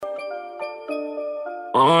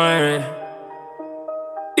On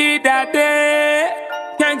did that day.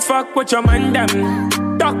 Can't fuck with your man them.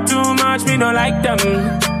 Talk too much, me no like them.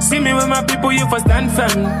 See me with my people, you for stand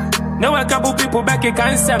firm. Now a couple people back, you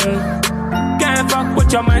can't send. Can't fuck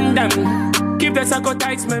with your man them. Keep the circle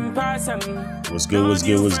tight, man, pass them. What's good?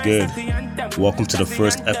 Welcome to the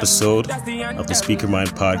first episode of the Speaker Mind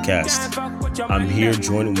podcast. I'm here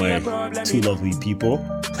joined with my two lovely people.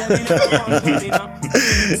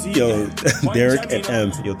 Yo, Derek and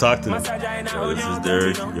M. Yo, talk to them. Yo, this is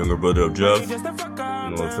Derek, younger brother of Jeff.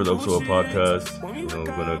 First episode of podcast. We're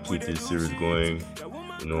gonna keep this series going.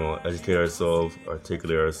 Educate ourselves,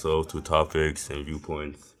 articulate ourselves to topics and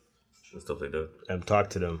viewpoints and stuff like that. M, talk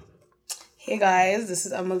to them. Hey guys, this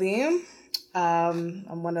is Emily.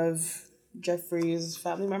 I'm one of Jeffrey's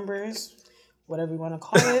family members, whatever you want to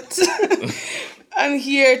call it. I'm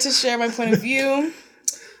here to share my point of view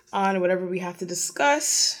on whatever we have to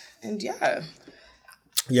discuss, and yeah.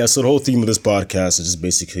 So the whole theme of this podcast is just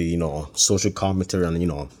basically, social commentary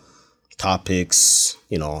on, topics,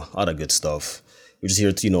 all that good stuff. We're just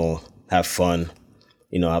here to, have fun,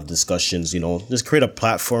 have discussions, just create a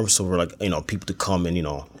platform so we're like, people to come and,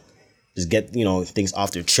 just get, things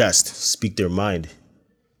off their chest, speak their mind.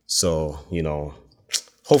 So,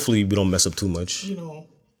 hopefully we don't mess up too much.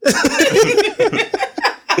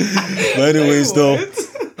 But anyways, though,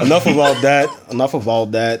 enough about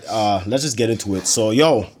that. Let's just get into it. So,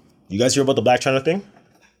 you guys hear about the Black China thing?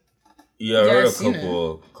 Yeah, I heard a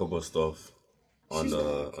couple of stuff on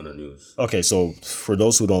the news. Okay, so for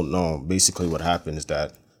those who don't know, basically what happened is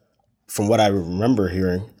that, from what I remember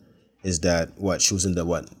hearing, is that she was in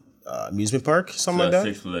the amusement park, something like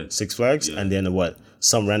that? Six Flags. Yeah. And then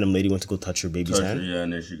some random lady went to go touch her baby's hand? Yeah,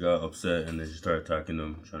 and then she got upset, and then she started attacking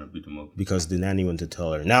them, trying to beat them up. Because the nanny went to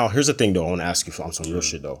tell her. Now, here's the thing, though. I want to ask you on some real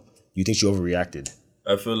shit, though. You think she overreacted?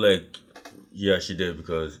 I feel like, yeah, she did,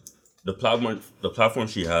 because the platform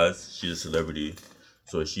she has, she's a celebrity,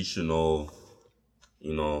 so she should know,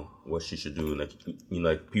 what she should do.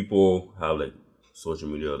 Like, people have, social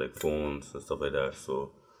media, phones and stuff like that,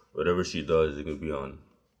 so whatever she does, it can be on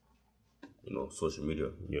social media.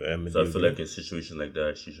 So I feel like in situations like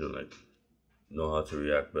that, she should know how to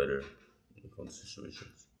react better in those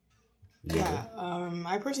situations. Yeah,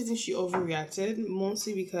 I personally think she overreacted,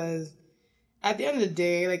 mostly because at the end of the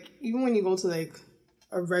day, even when you go to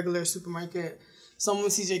a regular supermarket, someone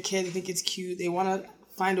sees your kid, they think it's cute, they want to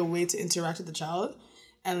find a way to interact with the child,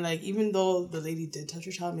 and even though the lady did touch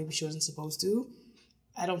her child, maybe she wasn't supposed to,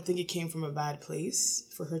 I don't think it came from a bad place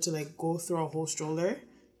for her to go throw a whole stroller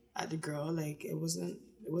at the girl. It wasn't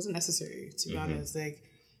necessary, to be honest.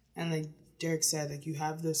 And like Derek said, you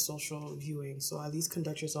have this social viewing, so at least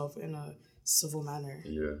conduct yourself in a civil manner.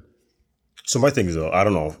 Yeah. So my thing is, though, I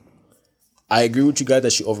don't know, I agree with you guys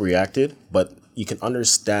that she overreacted, but you can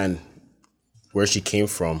understand where she came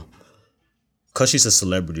from, because she's a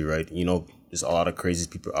celebrity, right? There's a lot of crazy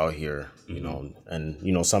people out here,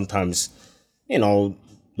 and sometimes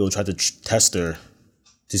they'll try to test her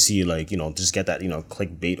to see, just get that,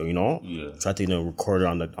 clickbait, or, try to, record her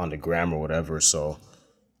on the gram or whatever. So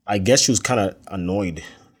I guess she was kind of annoyed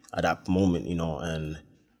at that moment, and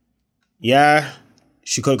yeah,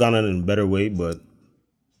 she could have gone in a better way, but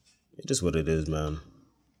it's just what it is, man.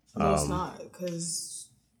 No, it's not, because,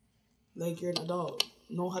 you're an adult.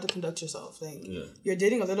 Know how to conduct yourself. You're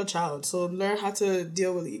dating a little child, so learn how to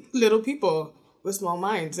deal with little people with small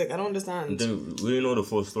minds. I don't understand. And then we didn't know the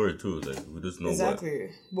full story too. We just know exactly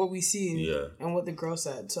what we see and what the girl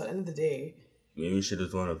said. So at the end of the day, maybe she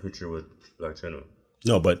just wanted a picture with Black China.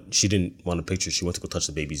 No, but she didn't want a picture. She went to go touch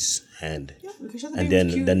the baby's hand. Yeah, because and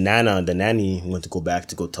then the nanny went to go back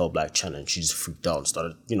to go tell Black China, and she just freaked out and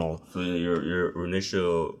started, So your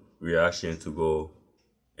initial reaction to go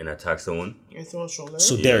and attack someone. You throw a shoulder.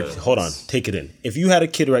 So Derek, hold on, take it in. If you had a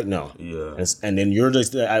kid right now, and then you're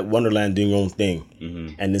just at Wonderland doing your own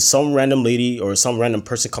thing, and then some random lady or some random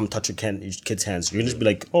person come touch your kid's hands, you're gonna just be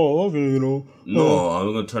like, oh, okay, No,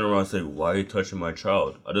 I'm gonna turn around and say, why are you touching my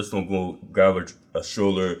child? I just don't go grab a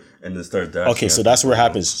stroller and then start dashing. Okay, so that's where it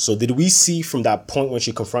happens. So did we see from that point when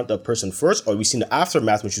she confronted that person first, or we seen the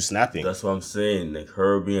aftermath when she was snapping? That's what I'm saying.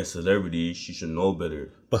 Her being a celebrity, she should know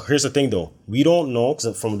better. But here's the thing, though. We don't know,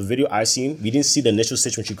 because from the video I seen, we didn't see the initial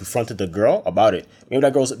stage when she confronted the girl about it. Maybe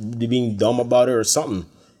that girl's being dumb about it or something.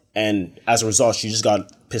 And as a result, she just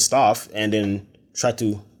got pissed off and then tried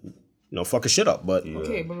to, fuck her shit up. But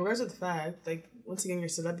okay, but regardless of the fact, once again, you're a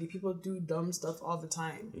celebrity. People do dumb stuff all the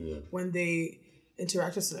time when they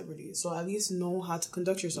interact with celebrities. So at least know how to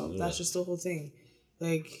conduct yourself. That's just the whole thing.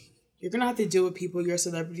 you're gonna have to deal with people. You're a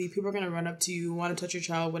celebrity. People are gonna run up to you, want to touch your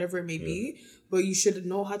child, whatever it may be. But you should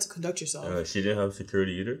know how to conduct yourself. She didn't have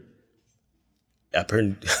security either. I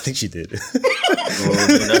think she did. Well,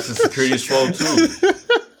 that's the security's fault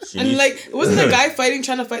too. And like, wasn't the guy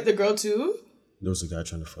trying to fight the girl too? There was a guy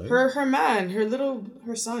trying to fight her man,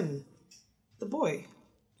 her son, the boy.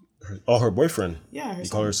 Her boyfriend. Yeah, you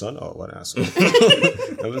call her son? Oh, what an asshole.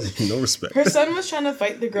 That was no respect. Her son was trying to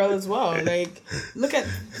fight the girl as well. Like, look at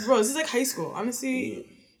bro. This is like high school. Honestly,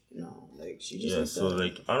 no. Like she just. Yeah. So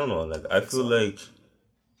like I don't know. Like I feel like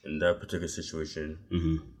in that particular situation,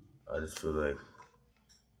 I just feel like.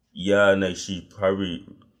 Yeah, like she probably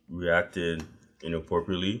reacted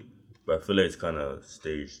inappropriately, but I feel like it's kind of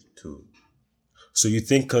staged too. So you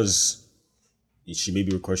think because she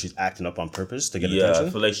maybe records she's acting up on purpose to get attention? Yeah,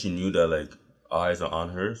 I feel like she knew that like eyes are on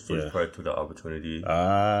her, so she probably took the opportunity to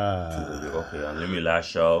like, okay, let me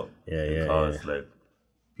lash out because like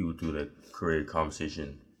people to like create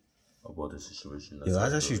conversation about the situation.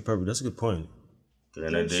 That's a good point.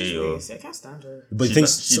 And that day, I can't stand her. But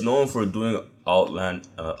she's known for doing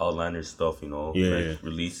outlandish stuff, like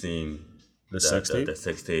releasing the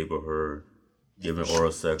sex tape of her giving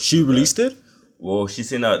oral sex. She released it? Well, she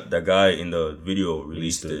seen that guy in the video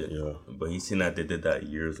released it, yeah. But he seen that they did that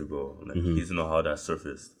years ago. Like he doesn't know how that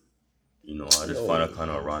surfaced. I just find it kind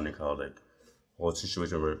of ironic how like whole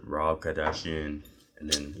situation with Rob Kardashian.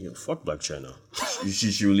 And then fuck Black China.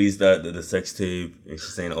 She released the sex tape, and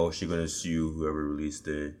she's saying, "Oh, she's gonna sue whoever released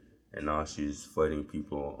it." And now she's fighting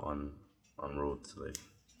people on roads. Like,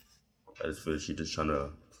 I just feel like she's just trying to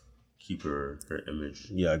keep her image.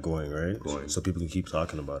 Yeah, going right. So people can keep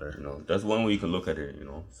talking about her. That's one way you can look at it.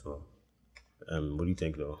 So. What do you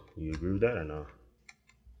think though? You agree with that or no?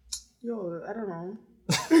 Yo, I don't know.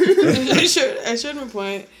 I shared my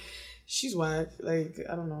point. She's whack. Like,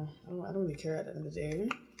 I don't know. I don't really care at the end of the day.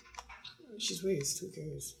 She's waste. Who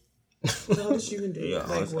cares? What the hell does she even do? Yeah, like,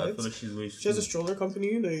 honestly, what? I feel like she's waste. She has a stroller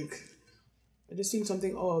company. Like, I just seen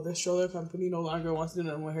something. Oh, the stroller company no longer wants to do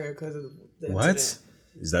nothing with her because of the incident.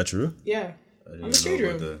 Is that true? Yeah. On the shade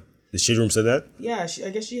room. The shade room said that? Yeah, I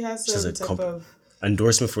guess she has some type of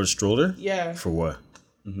endorsement for a stroller? Yeah. For what?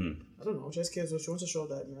 I don't know. Just kids. She wants to show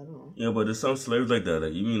that. I don't know. Yeah, but there's some celebrities like that.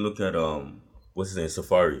 Like, you mean look at what's his name,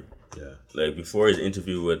 Safari. Yeah. Like before his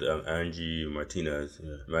interview with Angie Martinez,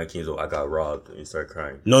 man came I got robbed and he started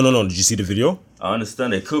crying. No. Did you see the video? I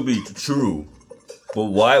understand it could be true, but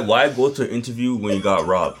why go to an interview when you got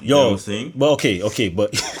robbed? You know what I'm saying? Well, okay,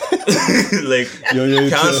 but like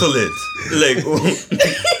cancel it. Like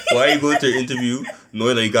why you go to an interview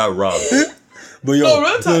knowing that you got robbed? But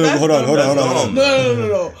hold on.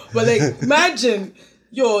 No. But like, imagine.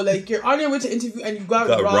 Yo, like you're on your way to interview and you got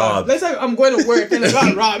robbed. Let's say I'm going to work and I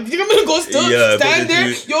got robbed. You think I'm gonna go stand there?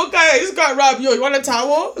 Yo, guy, I just got robbed. Yo, you want a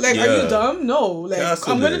towel? Like, are you dumb? No. Like,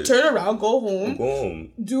 I'm gonna turn around, go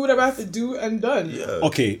home, do whatever I have to do, and done. Yeah.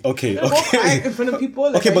 Okay. Go cry in front of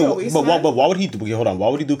people. Like, but why would he do? Okay, hold on. Why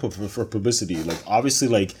would he do for publicity? Like, obviously,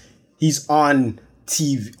 like he's on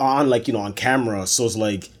TV, on camera, so it's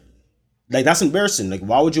like that's embarrassing. Like,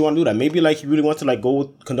 why would you want to do that? Maybe like you really want to like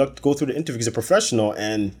go through the interview. He's a professional,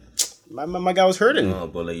 and my guy was hurting. No,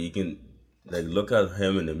 but like you can like look at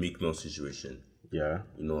him in the Meek Mill situation. Yeah.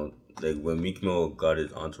 Like when Meek Mill got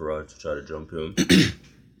his entourage to try to jump him,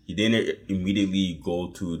 he didn't immediately go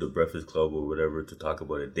to the Breakfast Club or whatever to talk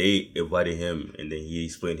about it. They invited him, and then he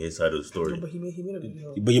explained his side of the story. No, but he made a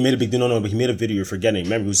video. But he made a big deal. No, but he made a video. You're forgetting.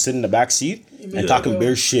 Remember, he was sitting in the back seat and talking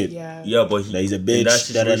bare shit. Yeah, but he's a bitch. In that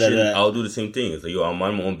situation, I'll do the same thing. It's like, yo, I'm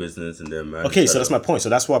mind my own business, and then man. Okay, so that's my point. So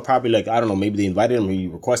that's why probably I don't know. Maybe they invited him. Or he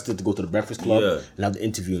requested to go to the Breakfast Club and have the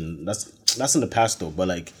interview. And that's in the past though. But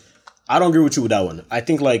I don't agree with you with that one. I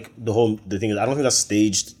think the thing is, I don't think that's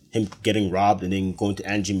staged. Him getting robbed and then going to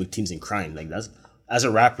Angie McTeen's and crying. Like, that's, as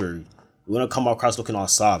a rapper, you want to come across looking all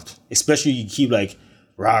soft. Especially you keep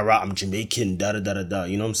rah, I'm Jamaican, da-da-da-da-da.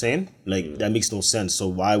 You know what I'm saying? Like, that makes no sense. So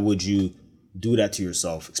why would you do that to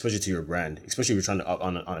yourself, especially to your brand? Especially if you're trying to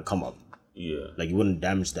on a come up. Yeah. Like, you wouldn't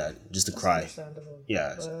damage that just to cry.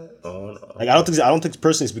 Yeah. But, I don't think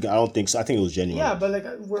personally speaking, I don't think so. I think it was genuine. Yeah,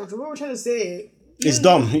 but what we're trying to say, it's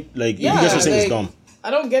dumb. Like, you guys are saying it's dumb. I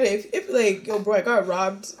don't get it. If yo, bro, I got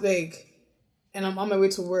robbed, and I'm on my way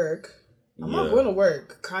to work. I'm not going to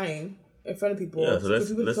work crying in front of people. Yeah, so let's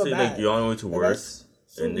say you're on your way to work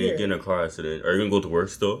and then you get in a car accident. Are you gonna go to work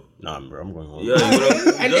still? Nah, bro, I'm going home. Yeah,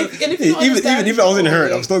 and if I wasn't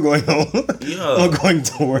hurt, I'm still going home. Yeah, I'm going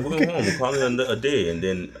to work. I'm going home. Probably a day, and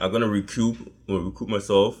then I'm gonna recoup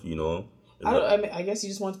myself. I guess you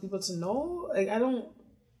just want people to know.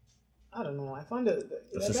 I don't know. I find it.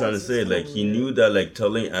 That's what I'm trying to say. Like, he knew that, like,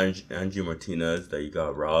 telling Angie Martinez that he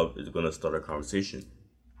got robbed is gonna start a conversation.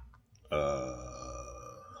 You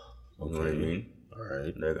know what I mean? All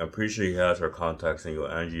right. Like, I'm pretty sure he has her contacts saying, yo,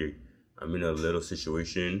 Angie, I'm in a little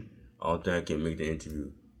situation. I don't think I can make the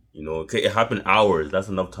interview. You know, okay, it happened hours. That's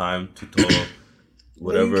enough time to tell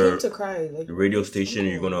whatever you came to cry, like, the radio station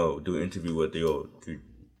you're gonna do an interview with, to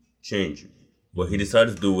change. But he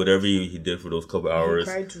decided to do whatever he did for those couple hours.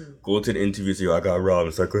 Go to the interview, say, yo, I got robbed.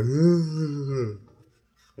 It's like, come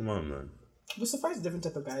on, man. But Safar's a different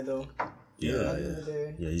type of guy, though. Yeah,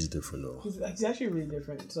 he's different though. He's actually really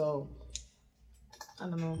different. So I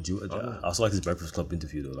don't know. I also like his Breakfast Club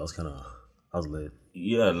interview though. That was lit.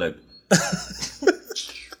 Yeah, like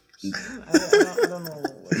I don't know.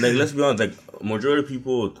 like, let's be honest, like, majority of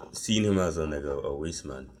people seen him as a waste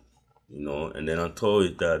man, you know. And then until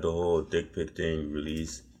that the whole dick pic thing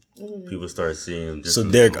released, people started seeing him. So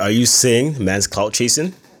Derek, are you saying man's clout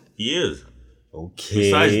chasing? He is.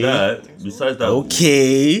 Okay. Besides that.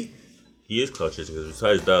 Okay. He is clout chasing, because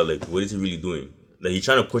besides that, like, what is he really doing? Like, he's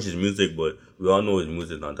trying to push his music, but we all know his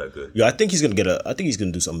music is not that good. Yo, I think he's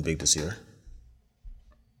gonna do something big this year.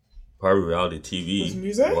 Probably reality TV. With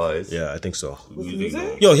music? Wise. Yeah, I think so. With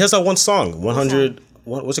music? Yo, he has that one song, 100.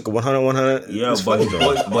 What's it called? 100. Yeah, but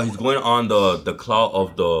he's going on the clout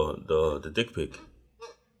of the dick pic.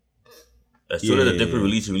 As soon as the dick pic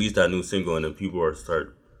released, he released that new single, and then people are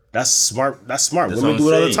start. That's smart. Women do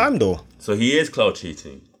it all the time, though. So he is clout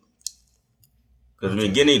chasing. Because in the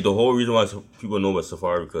beginning, the whole reason why people know about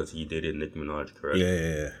Safari because he dated Nicki Minaj, correct?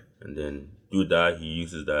 Yeah. And then through that, he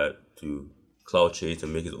uses that to clout chase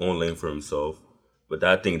and make his own lane for himself. But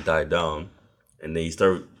that thing died down, and then he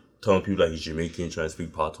started telling people like he's Jamaican, trying to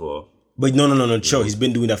speak patois. But no, chill. He's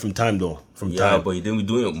been doing that from time though. From time. Yeah, but he didn't be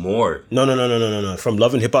doing it more. No. From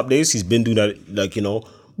Love and Hip Hop days, he's been doing that. Like, you know,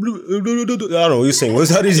 I don't know what you're saying.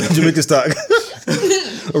 What's that? Jamaican style.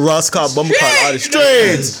 Roscoe Bumblecott out of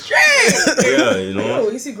straight. Yeah, you know. Oh,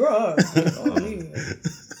 you see, grow up. Oh,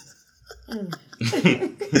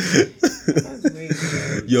 that's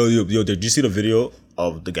weird. Yo, did you see the video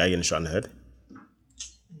of the guy getting shot in the head?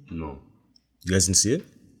 No. You guys didn't see it?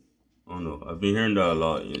 Oh no, I've been hearing that a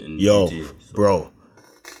lot in Yo, GTA, so. bro,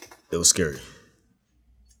 it was scary.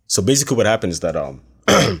 So basically what happened is that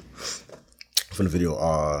from the video,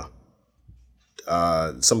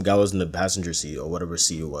 some guy was in the passenger seat or whatever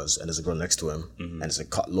seat it was, and there's a girl next to him, and it's a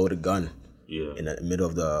loaded gun in the middle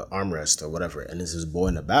of the armrest or whatever, and there's this boy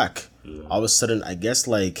in the back. All of a sudden, I guess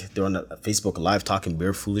like they're on Facebook Live talking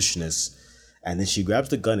bare foolishness, and then she grabs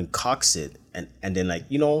the gun and cocks it, and then like,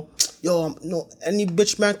 you know, yo, no, any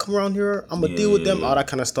bitch man come around here, I'm gonna deal with them, all that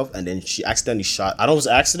kind of stuff, and then she accidentally shot. I don't know if it was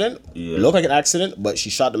an accident. It looked like an accident, but she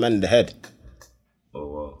shot the man in the head. Oh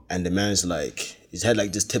wow! And the man's like, his head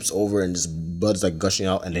like just tips over and just blood's like gushing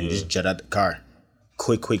out, and then just jet out the car,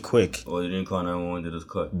 quick. Oh, they didn't call 911, they just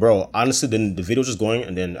cut. Bro, honestly, then the video was just going,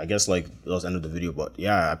 and then I guess like that was the end of the video. But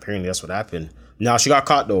yeah, apparently that's what happened. Now she got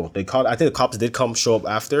caught though. I think the cops did show up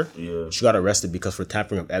after. Yeah. She got arrested because for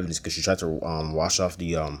tampering of evidence because she tried to wash off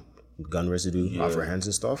the gun residue off her hands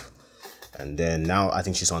and stuff. And then now I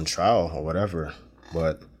think she's on trial or whatever.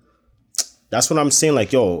 But that's what I'm saying.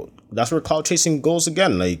 Like, yo, that's where clout chasing goes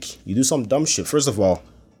again. Like, you do some dumb shit. First of all,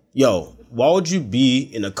 yo, why would you be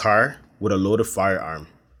in a car with a loaded firearm,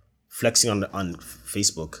 flexing on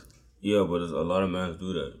Facebook? Yeah, but a lot of men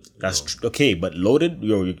do that. That's okay, but loaded,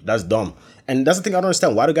 yo, that's dumb. And that's the thing I don't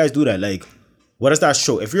understand. Why do guys do that? Like, what does that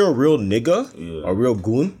show? If you're a real nigga, a real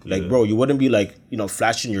goon, like, bro, you wouldn't be like, you know,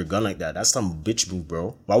 flashing your gun like that. That's some bitch move,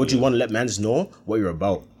 bro. Why would you want to let mans know what you're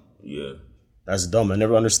about? Yeah. That's dumb. I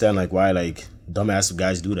never understand, like, why, like, dumbass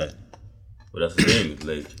guys do that. But that's the thing.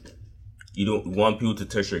 Like, you don't want people to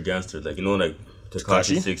touch your gangster. Like, you know, like,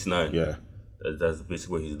 Tekashi 6ix9ine. Yeah. That's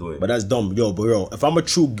basically what he's doing. But that's dumb. Yo, bro, if I'm a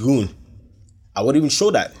true goon, I wouldn't even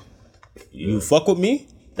show that. Yeah. You fuck with me,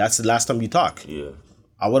 that's the last time you talk. Yeah.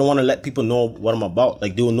 I wouldn't want to let people know what I'm about.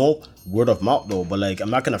 Like, they'll know word of mouth, though. But, like,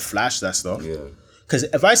 I'm not going to flash that stuff. Yeah. Because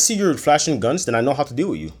if I see you're flashing guns, then I know how to deal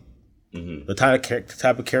with you. Mm-hmm. The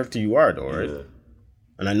type of character you are, though, right? Yeah.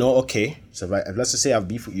 And I know, okay, so if let's just say I have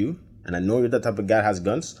beef with you, and I know you're that type of guy that has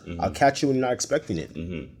guns, I'll catch you when you're not expecting it.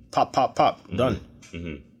 Mm-hmm. Pop, done.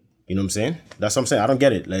 Mm-hmm. You know what I'm saying? That's what I'm saying. I don't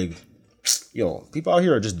get it. Like, yo, people out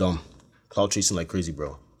here are just dumb. Clout chasing like crazy,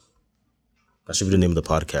 bro. That should be the name of the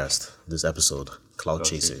podcast, this episode. Clout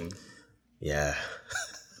chasing. Yeah.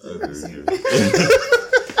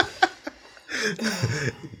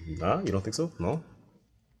 Nah, you don't think so? No?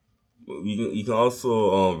 You can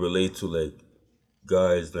also relate to, like,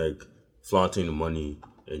 guys, like, flaunting the money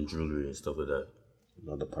and jewelry and stuff like that.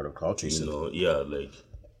 Another part of clout chasing. You know, yeah, like,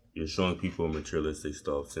 you're showing people materialistic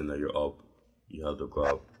stuff, saying that you're up, you have the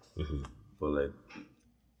grab, but like,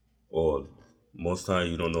 most times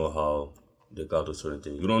you don't know how they got to certain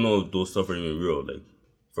things. You don't know those stuff are even real. Like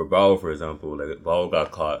for Bao, for example, like Bao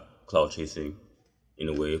got caught clout chasing in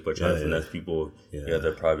a way, but trying to finesse people. He had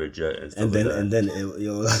their private jet and stuff. And then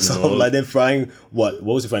like they're flying what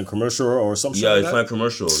was he flying, commercial or something? Yeah, he's flying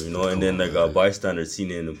commercial, and then like a bystander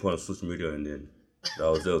seen it and put on social media, and then that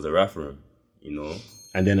was a rap for him,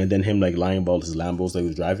 And then him like lying about his Lambos that he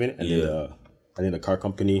was driving, and then the car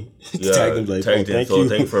company tagged him like, thank you.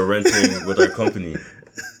 Thank you for renting with our company.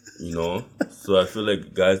 So I feel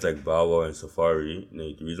like guys like Bow Wow and Safari,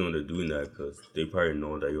 the reason why they're doing that because they probably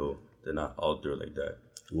know that they're not out there like that.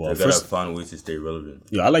 Well, they gotta find ways to stay relevant.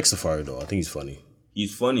 Yeah, I like Safari though. I think he's funny.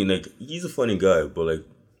 He's funny, like he's a funny guy, but like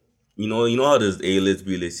you know how there's A-list,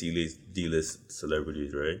 B-list, C-list, D-list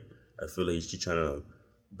celebrities, right? I feel like he's just trying to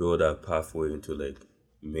build that pathway into like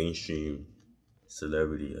mainstream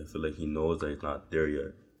celebrity. I feel like he knows that he's not there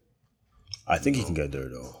yet. I think he can get there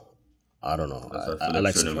though. I don't know. I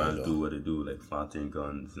like certain men do what they do, like flaunting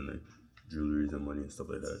guns and like jewelries and money and stuff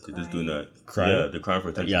like that. They're just doing that. Crying? Yeah, they're crying for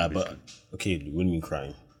attention. Yeah, but okay, what do you mean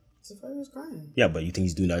crying? Safari was crying. Yeah, but you think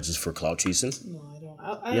he's doing that just for clout chasing? No,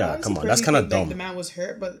 I don't. Come on, that's kind of dumb. Like, the man was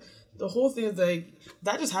hurt, but the whole thing is like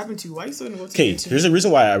that just happened to you. Why you still gonna go to? Okay, here's the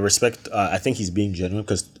reason why I respect. I think he's being genuine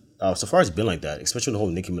because Safari's been like that, especially the whole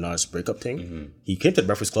Nicki Minaj breakup thing. Mm-hmm. He came to the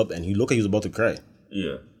Breakfast Club and he looked like he was about to cry.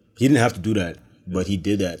 Yeah, he didn't have to do that. But he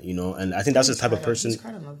did that, and I think that's the type of person. He's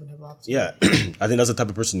kind of loving hip-hop. Yeah, I think that's the type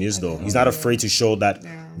of person he is, though. He's not afraid to show that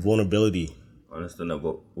vulnerability. I understand that,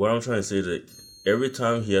 but what I'm trying to say is that every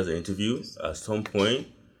time he has an interview, at some point,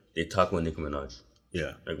 they talk about Nicki Minaj.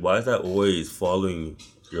 Yeah. Like, why is that always following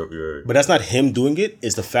your... But that's not him doing it.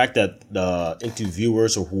 It's the fact that the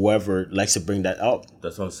interviewers or whoever likes to bring that up.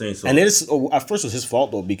 That's what I'm saying. So, and at first it was his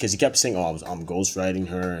fault, though, because he kept saying, I'm ghostwriting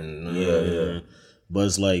her. And yeah. But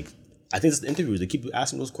it's like... I think it's the interviewers. They keep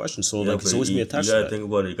asking those questions, so like it's always be attached to that. You gotta think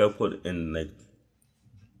about it. You gotta put in like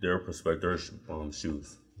their perspective,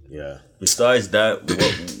 shoes. Yeah. Besides that,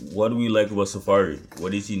 what do we like about Safari?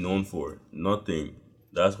 What is he known for? Nothing.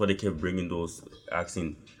 That's why they kept bringing those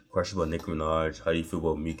asking questions about Nicki Minaj. How do you feel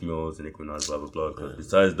about Meek Mills and Nicki Minaj? Blah blah blah. Because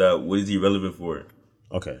besides that, what is he relevant for?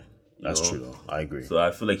 Okay, that's true though. I agree. So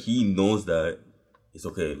I feel like he knows that it's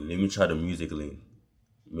okay. Let me try the music lane,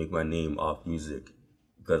 make my name off music.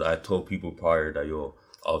 Because I told people prior that,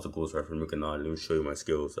 I was a ghostwriter for Nicki Minaj. Let me show you my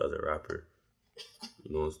skills as a rapper.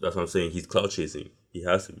 That's what I'm saying. He's clout chasing. He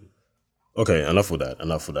has to be. Okay, enough with that.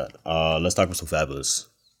 Let's talk about some Fabulous.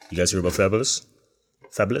 You guys hear about Fabulous?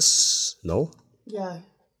 Fabulous? No? Yeah.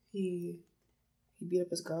 He beat up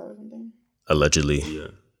his girl or something? Allegedly. Yeah.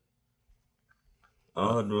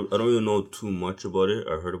 I don't really know too much about it.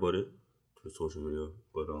 I heard about it through social media.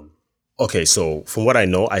 But Okay, so from what I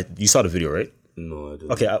know, you saw the video, right? No, I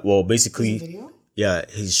didn't. Okay, well, basically, video? Yeah,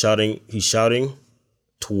 he's shouting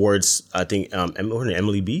towards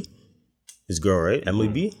Emily B, his girl, right? Emily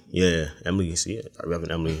B, yeah, Emily. See it? We have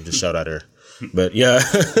an Emily. Just shout at her, but yeah.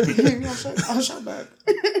 I'll shout back.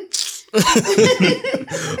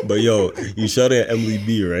 But you shouting at Emily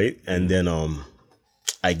B, right? And then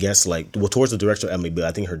I guess towards the director of Emily B.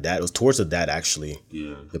 I think her dad, it was towards the dad actually.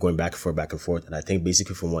 Yeah, they're going back and forth, and I think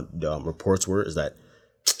basically from what the reports were is that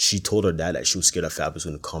she told her dad that she was scared that Fab was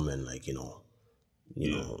going to come and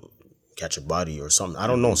catch a body or something. I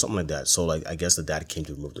don't know, something like that. So I guess the dad came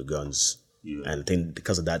to remove the guns. Yeah. And I think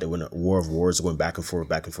because of that, they went a war of words, going back and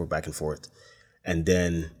forth. And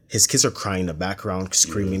then his kids are crying in the background,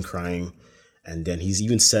 screaming, crying. And then he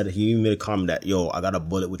even made a comment that, I got a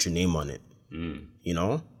bullet with your name on it. Mm. In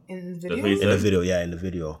the video? In the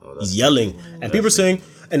video. Oh, he's yelling. And people are saying,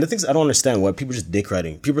 and the things I don't understand, why people just dick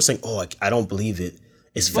riding. People are saying, I don't believe it.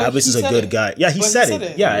 Fabulous is a good guy. Yeah, he said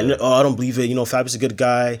it. Yeah, and I don't believe it. Fabulous is a good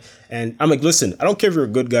guy. And I'm like, listen, I don't care if you're a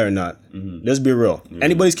good guy or not. Mm-hmm. Let's be real. Yeah.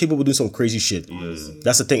 Anybody's capable of doing some crazy shit. Yeah.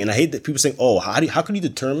 That's the thing. And I hate that people saying, how can you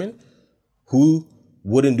determine who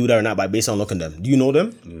wouldn't do that or not based on looking at them? Do you know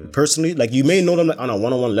them personally? Like, you may know them on a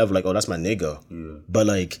one-on-one level, like, that's my nigga. Yeah.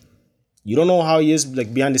 But you don't know how he is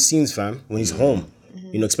behind the scenes, fam, when he's home.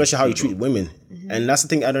 Mm-hmm. Especially how he treats women. Mm-hmm. And that's the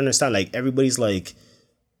thing I don't understand. Everybody's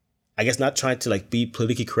I guess not trying to be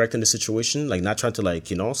politically correct in the situation, not trying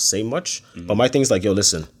to say much. Mm-hmm. But my thing is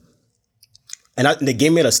listen. And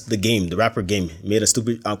the rapper Game made a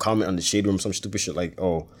stupid comment on the Shade Room, some stupid shit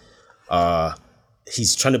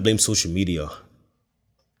he's trying to blame social media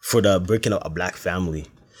for the breaking up a black family.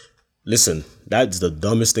 Listen, that's the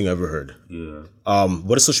dumbest thing I ever heard. Yeah.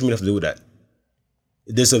 What does social media have to do with that?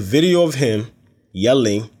 There's a video of him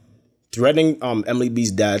yelling, threatening Emily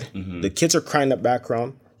B's dad. Mm-hmm. The kids are crying in the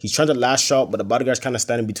background. he's trying to lash out, but the bodyguard's kind of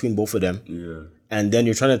standing between both of them. Yeah. And then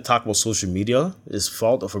you're trying to talk about social media, his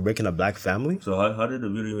fault for breaking a black family. So how did the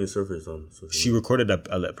video even surface on social media? She recorded that,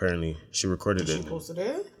 apparently. She recorded it. She posted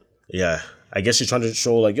it? Yeah. I guess she's trying to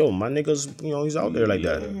show, like, yo, my nigga's, he's out there like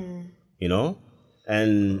that. You know?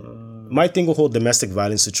 And my thing with whole domestic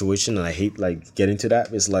violence situation, and I hate, like, getting to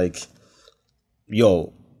that, is like,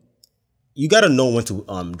 yo, you gotta know when to,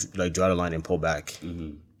 like, draw the line and pull back.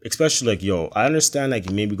 Especially, like, yo, I understand, like,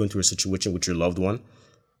 you may be going through a situation with your loved one,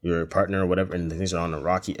 your partner or whatever, and things are on a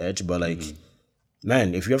rocky edge, but, like,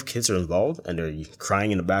 man, if you have kids that are involved and they're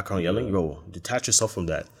crying in the background, yelling, yo, detach yourself from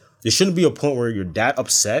that. There shouldn't be a point where you're that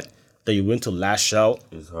upset that you went to lash out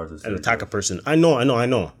and attack a person. I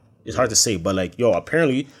know. It's hard to say, but, like, yo,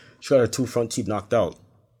 apparently she got her 2 front teeth knocked out.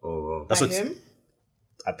 Oh, That's what him?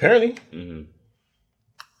 Apparently.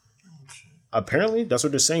 Apparently, that's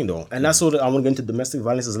what they're saying, though. And that's what I want to get into. Domestic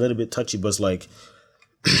violence is a little bit touchy, but it's like,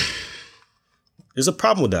 there's a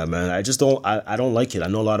problem with that, man. I just don't, I don't like it. I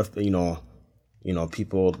know a lot of,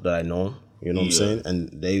 people that I know, what I'm saying?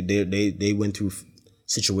 And they went through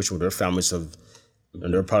situations with their families and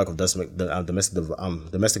they're a product of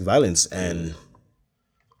domestic violence. And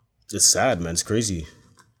it's sad, man. It's crazy.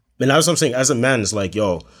 And that's what I'm saying. As a man, it's like,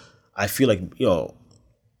 yo, I feel like, yo,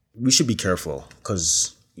 we should be careful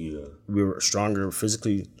because we're stronger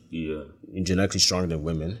physically and genetically stronger than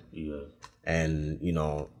women. And,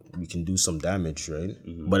 we can do some damage, right?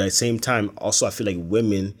 But at the same time, also, I feel like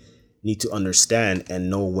women need to understand and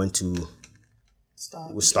know when to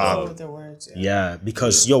stop with their words. Yeah,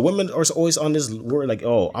 because, yo, women are always on this word like,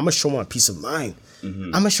 oh, I'm going to show my peace of mind.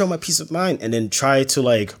 I'm going to show my peace of mind. And then try to,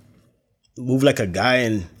 like, move like a guy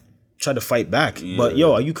and try to fight back. But,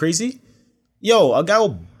 yo, are you crazy? Yo, a guy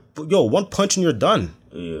will, one punch and you're done.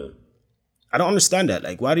 Yeah. I don't understand that.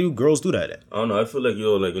 Like, why do you girls do that? I don't know. I feel like,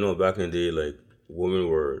 back in the day, like, women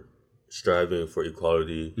were striving for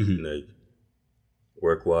equality, like,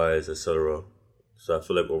 work-wise, etc. So I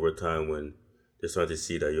feel like over time, when they start to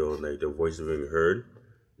see that, like, their voice is being heard,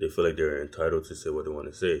 they feel like they're entitled to say what they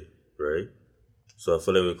want to say, right? So I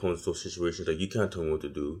feel like when it comes to situations, like, you can't tell me what to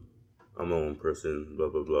do. I'm my own person, blah,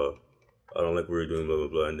 blah, blah. I don't like what you're doing, blah, blah,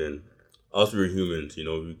 blah. And then, also, we're humans,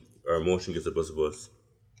 our emotion gets the best of us.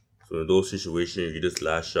 So in those situations, you just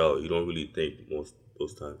lash out. You don't really think most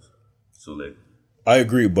those times. So, like, I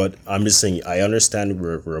agree, but I'm just saying, I understand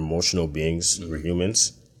we're emotional beings, we're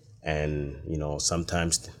humans, and,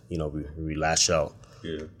 sometimes, we lash out.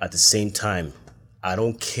 Yeah. At the same time, I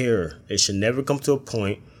don't care. It should never come to a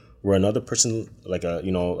point where another person, like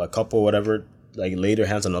a couple, whatever, like lay their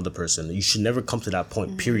hands on another person. You should never come to that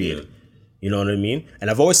point, period. Yeah. You know what I mean?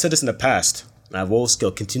 And I've always said this in the past, and I've always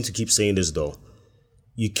continue to keep saying this, though.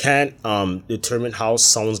 You can't determine how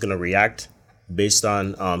someone's going to react based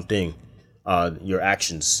on your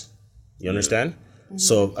actions. You understand?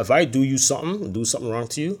 So if I do something wrong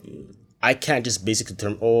to you, I can't just basically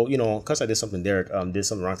determine, because I did something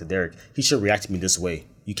wrong to Derek, he should react to me this way.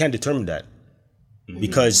 You can't determine that.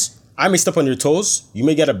 Because I may step on your toes, you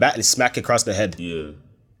may get a bat and smack across the head. Yeah.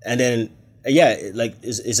 And then, like,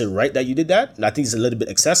 is it right that you did that? And I think it's a little bit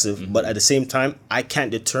excessive, but at the same time, I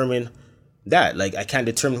can't determine that. Like, I can't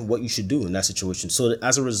determine what you should do in that situation. So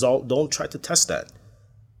as a result, don't try to test that.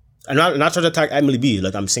 I'm not trying to attack Emily B.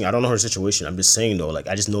 Like, I'm saying, I don't know her situation. I'm just saying, though, like,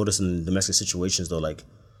 I just noticed in domestic situations, though, like,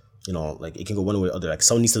 like, it can go one way or other. Like,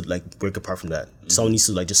 someone needs to, like, break apart from that. Someone needs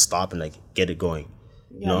to, like, just stop and, like, get it going.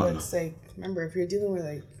 Yeah, but it's like, remember, if you're dealing with,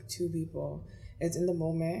 like, 2 people, it's in the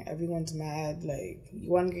moment, everyone's mad, like,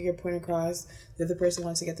 you want to get your point across, the other person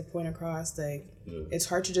wants to get the point across, like, it's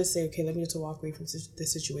hard to just say, okay, let me just walk away from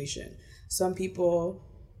this situation. Some people,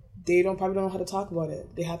 they probably don't know how to talk about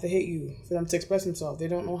it. They have to hit you for them to express themselves. They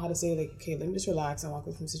don't know how to say, like, okay, let me just relax and walk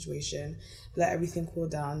away from the situation, let everything cool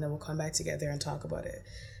down, then we'll come back together and talk about it.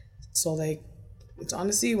 So, like, it's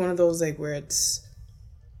honestly one of those, like, where it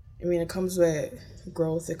comes with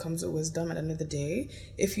growth, it comes with wisdom at the end of the day.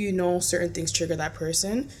 If you know certain things trigger that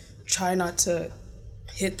person, try not to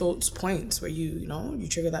hit those points where you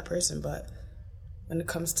trigger that person. But when it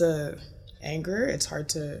comes to anger, it's hard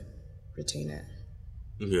to retain it.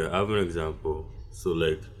 Yeah, I have an example. So,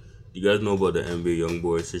 like, you guys know about the NBA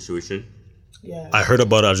YoungBoy situation? Yeah. I heard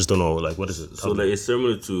about it, I just don't know, like, what is it? So, like, it's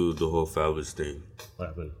similar to the whole Fabulous thing. What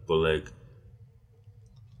happened? But, like,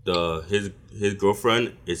 his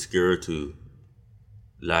girlfriend is scared to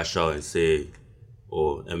lash out and say,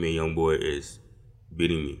 oh, NBA YoungBoy is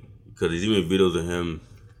beating me. Because there's even videos of him,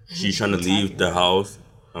 she's trying to leave the house,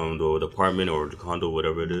 the apartment or the condo,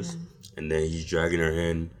 whatever it is, and then he's dragging her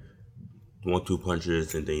in, 1-2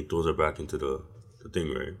 punches, and then he throws her back into the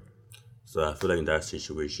thing, right? So I feel like in that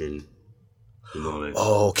situation, You know, like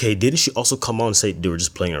Oh, okay. Didn't she also come out and say they were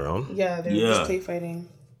just playing around? Yeah, they were just play fighting.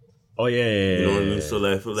 Oh yeah. you know what I mean. So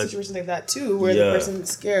like I feel like Situations like that too, where the person's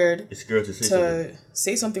scared it's scared to say something.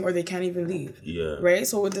 say something, or they can't even leave. Yeah. Right.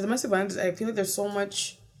 So with the domestic violence, I feel like there's so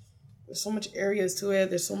much areas to it.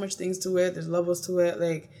 There's so much things to it. There's levels to it.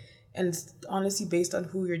 Like, and it's honestly based on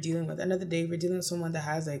who you're dealing with. At the end of the day, if you're dealing with someone that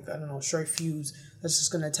has like, I don't know, short fuse that's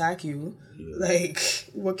just gonna attack you, like,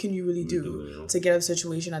 what can you really do to get out of the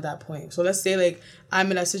situation at that point? So let's say like I'm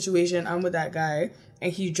in that situation, I'm with that guy,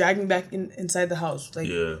 and he's dragging me back inside the house. Like,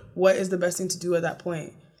 what is the best thing to do at that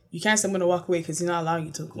point? You can't say I'm gonna walk away because he's not allowing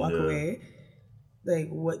you to walk away. Like,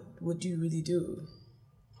 what do you really do?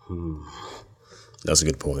 That's a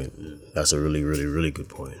good point. That's a really, really, really good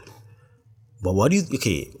point. But why do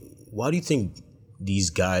you think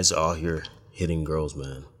these guys are out here hitting girls,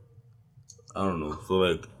 man? I don't know. So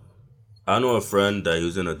like, I know a friend that he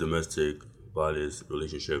was in a domestic violence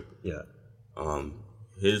relationship. Yeah.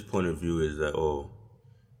 His point of view is that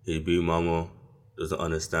his baby mama doesn't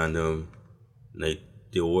understand him. Like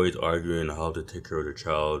they're always arguing how to take care of the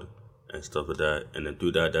child and stuff like that. And then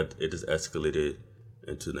through that it just escalated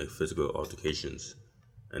into like physical altercations.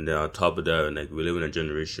 And then on top of that, like we live in a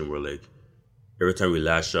generation where like every time we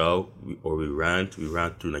lash out we rant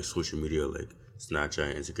through like social media, like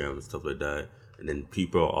Snapchat, Instagram, and stuff like that. And then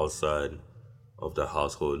people outside of the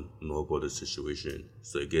household know about the situation,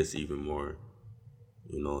 so it gets even more,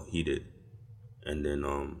 heated. And then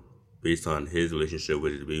based on his relationship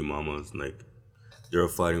with his baby mamas, like they're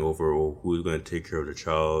fighting over who's gonna take care of the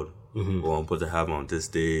child. I'm supposed to have him on this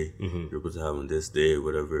day. You're supposed to have him on this day,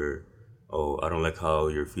 whatever. I don't like how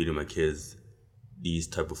you're feeding my kids these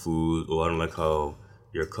type of food. I don't like how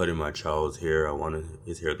you're cutting my child's hair. I want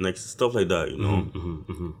his hair, like stuff like that,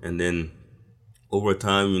 And then over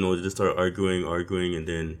time, they just start arguing, and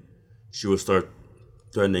then she would start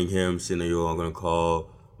threatening him, saying, I'm gonna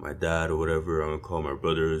call my dad or whatever. I'm gonna call my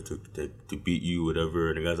brothers to beat you, whatever.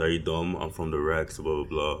 And the guy's, are you dumb? I'm from the Rex, blah blah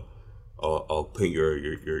blah. I'll paint your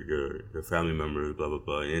family members, blah blah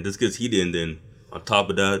blah. And it just gets heated. And then on top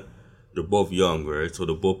of that, they're both young, right? So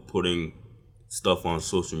they're both putting stuff on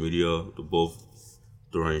social media. They're both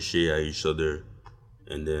throwing shade at each other.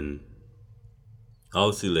 And then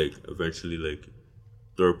obviously, like, eventually, like,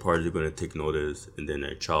 third parties are going to take notice. And then,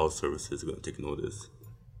 like, child services are going to take notice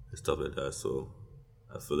and stuff like that. So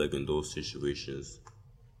I feel like in those situations,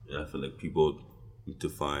 I feel like people need to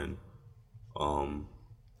find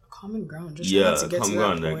common ground. Just try not to get to that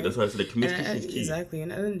point. Like, that's why I said, like, communication is key. Exactly.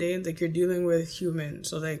 And at the end of the day, like, you're dealing with humans.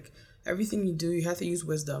 So, like, everything you do, you have to use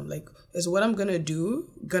wisdom. Like, is what I'm gonna do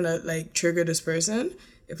gonna like trigger this person?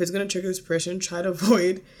 If it's gonna trigger this person, try to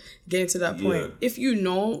avoid getting to that point. If you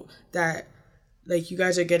know that like you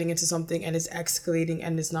guys are getting into something and it's escalating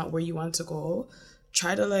and it's not where you want to go,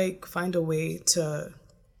 try to like find a way to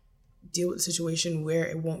deal with the situation where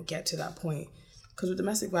it won't get to that point. Because with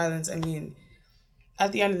domestic violence, I mean,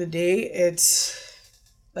 at the end of the day, it's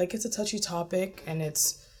a touchy topic, and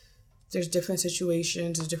there's different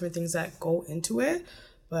situations, there's different things that go into it,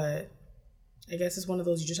 but I guess it's one of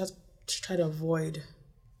those you just have to try to avoid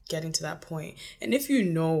getting to that point. And if you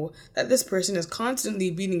know that this person is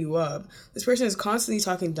constantly beating you up, this person is constantly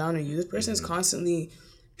talking down on you, this person is constantly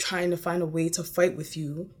trying to find a way to fight with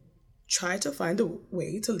you, try to find a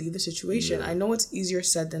way to leave the situation. I know it's easier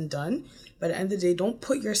said than done, but at the end of the day, don't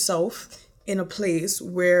put yourself in a place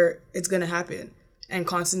where it's going to happen and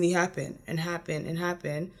constantly happen.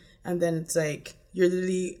 And then it's like, you're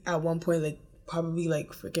literally at one point, like, probably,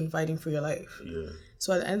 like, freaking fighting for your life.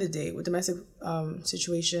 So at the end of the day, with domestic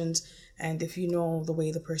situations, and if you know the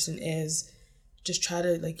way the person is, just try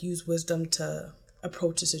to, like, use wisdom to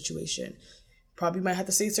approach the situation. Probably might have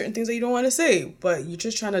to say certain things that you don't want to say, but you're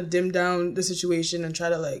just trying to dim down the situation and try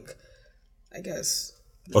to, like, I guess.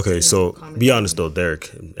 Okay, so be honest, though,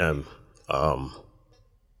 Derek.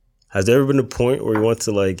 Has there ever been a point where you want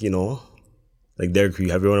to, like, like, Derek, have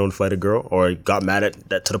you ever wanted to fight a girl or got mad at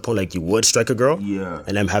that to the point like you would strike a girl? Yeah.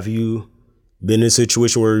 And then have you been in a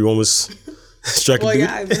situation where you almost strike a dude?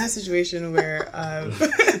 Yeah, I've been in a situation where I've been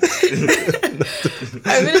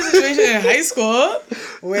in a situation in high school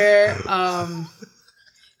where a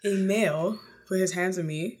male put his hands on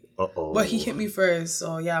me, but he hit me first.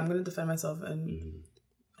 So yeah, I'm gonna defend myself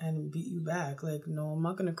and beat you back. Like, no, I'm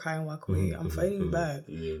not gonna cry and walk away. I'm fighting you back.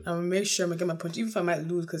 I'm gonna make sure I'm gonna get my punch, even if I might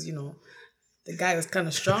lose, because the guy was kind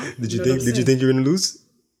of strong. Did you think you were gonna lose?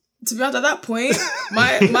 To be honest, at that point,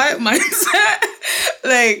 my mindset,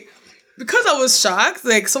 like, because I was shocked,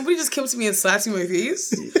 like, somebody just came to me and slapped me in my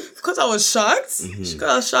face. Because I was shocked. Because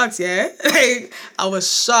I was shocked, yeah? Like, I was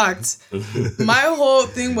shocked. My whole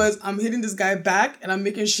thing was, I'm hitting this guy back, and I'm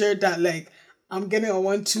making sure that, like, I'm getting a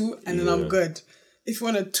 1-2 and then I'm good. If you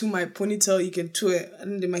want to two my ponytail, you can two it.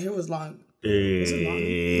 And then my hair was long. Was it long?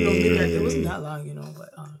 No, maybe it wasn't that long, you know.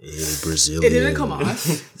 But Brazilian. it didn't come off.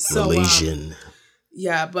 So, Malaysian.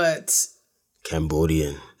 Yeah, but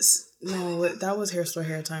Cambodian. No, that was hair store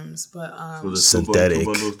hair times. But synthetic. 2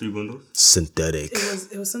 bundles, 3 bundles? Synthetic.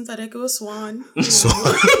 It was synthetic. It was Swan.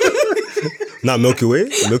 Swan. Not Milky Way.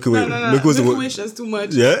 Milky Way. No. Milky Way just too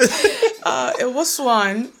much. Yeah. It was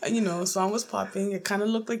Swan. You know, Swan was popping. It kind of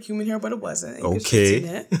looked like human hair, but it wasn't.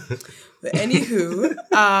 Okay. But anywho,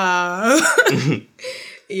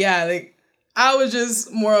 yeah, like I was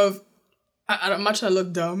just more of. I'm not trying to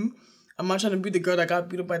look dumb. I'm not trying to be the girl that got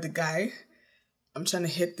beat up by the guy. I'm trying to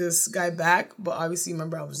hit this guy back, but obviously,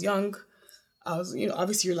 remember, I was young.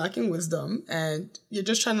 Obviously, you're lacking wisdom, and you're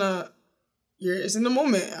just trying to. It's in the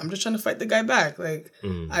moment. I'm just trying to fight the guy back. Like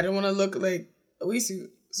I don't want to look like a weesu.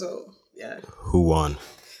 So yeah. Who won?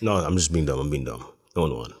 No, I'm just being dumb. I'm being dumb. No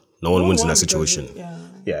one won. No one wins in that situation.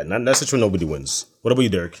 Yeah, in that situation, nobody wins. What about you,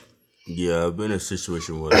 Derek? Yeah, I've been in a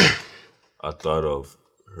situation where I thought of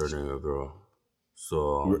hurting a girl.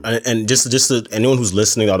 So and just to anyone who's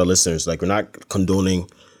listening, all the listeners, like we're not condoning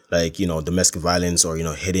like, you know, domestic violence or, you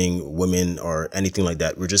know, hitting women or anything like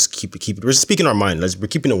that. We're just we're just speaking our mind. We're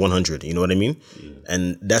keeping it 100. You know what I mean? Yeah.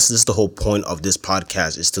 And that's just the whole point of this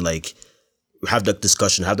podcast is to like have that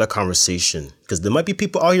discussion, have that conversation, because there might be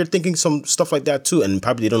people out here thinking some stuff like that too, and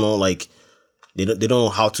probably they don't know like they don't know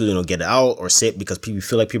how to, you know, get it out or say it because people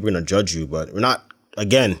feel like people are gonna judge you. But we're not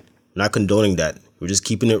condoning that. We're just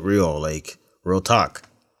keeping it real, like real talk.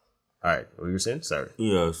 All right, what you were saying? Sorry.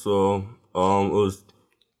 Yeah. So it was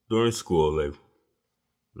during school, like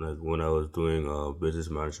when I was doing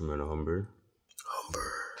business management at Humber.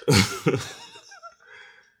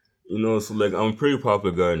 You know, so like I'm a pretty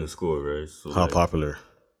popular guy in the school, right? So how like, popular?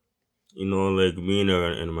 You know, like me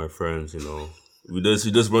and my friends, you know, we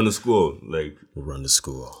just run the school, like run the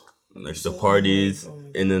school, like the parties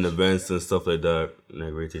and then events and stuff like that,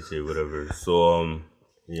 like RTT, whatever. So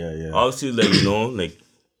yeah. Obviously, like, you know, like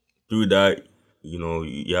through that, you know,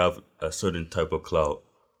 you have a certain type of clout,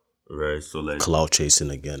 right? So like clout chasing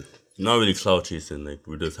again. Not really clout chasing, like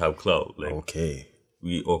we just have clout, like okay.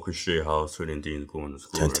 We orchestrate how certain things go in the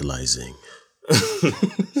school. Tantalizing. Right?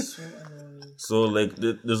 So, like,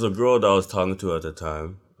 there's a girl that I was talking to at the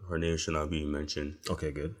time. Her name should not be mentioned. Okay,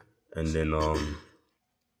 good. And then,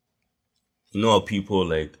 you know how people,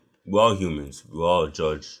 like, we're all humans. We all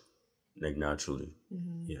judge, like, naturally.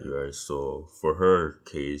 Mm-hmm. Yeah. Right? So, for her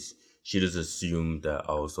case, she just assumed that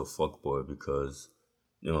I was a fuckboy because,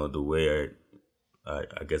 you know, the way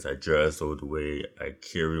I guess I dress or the way I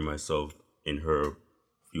carry myself in her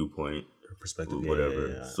viewpoint, her perspective, whatever.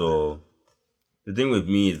 Yeah. So the thing with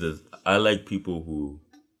me is that I like people who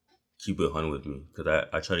keep it hunting with me because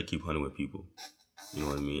I try to keep hunting with people. You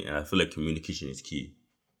know what I mean? And I feel like communication is key.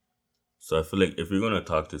 So I feel like if you're gonna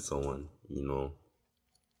talk to someone, you know,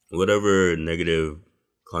 whatever negative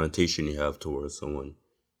connotation you have towards someone,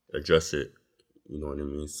 address it. You know what I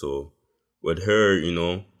mean? So with her, you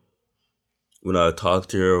know, when I talk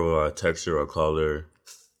to her or I text her or call her,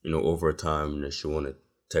 you know, over time, and then she want to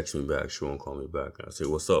text me back, she won't call me back. And I say,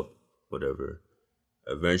 what's up? Whatever.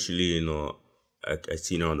 Eventually, you know, I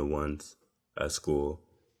seen her on the ones at school,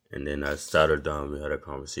 and then I sat her down, we had a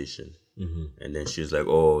conversation. Mm-hmm. And then she's like,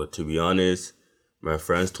 oh, to be honest, my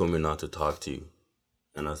friends told me not to talk to you.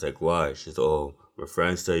 And I was like, why? She's like, oh, my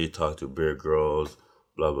friends tell you talk to big girls,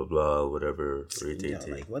 blah, blah, blah, whatever. Yeah,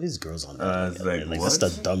 like, what is girls on that? Like what?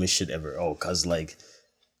 That's the dumbest shit ever. Oh, because, like,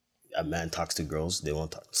 a man talks to girls, they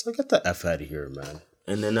won't talk. So get the F out of here, man.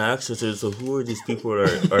 And then I asked her, so who are these people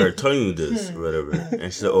that are telling you this or whatever?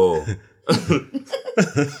 And she said, oh.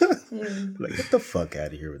 Like, get the fuck out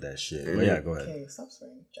of here with that shit. But yeah, go ahead. Okay, stop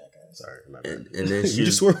swearing, jackass. Sorry, my bad. And then she you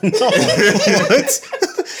just swore? No. What?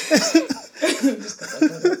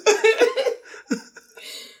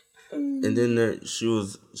 And then she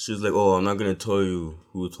was like, oh, I'm not going to tell you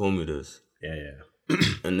who told me this. Yeah.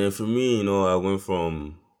 And then for me, you know, I went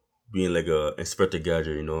from being like a Inspector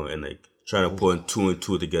Gadget, you know, and like trying to put 2 and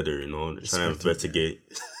 2 together, you know, trying to investigate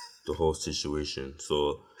the whole situation.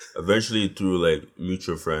 So eventually through like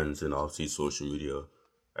mutual friends and obviously social media,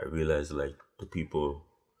 I realized like the people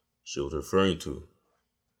she was referring to.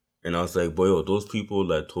 And I was like, boy, yo, those people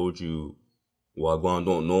that told you Wagwan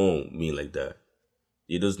don't know me like that.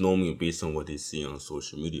 They just know me based on what they see on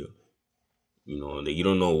social media. You know, like you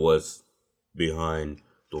don't know what's behind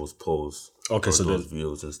those posts. Okay, so those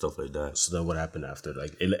videos and stuff like that. So then what happened after?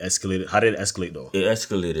 Like it escalated. How did it escalate though? It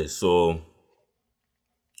escalated. So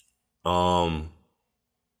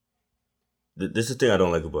this is the thing I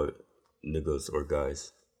don't like about niggas or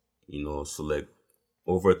guys. You know, so like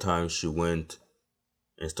over time she went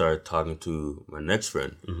and started talking to my next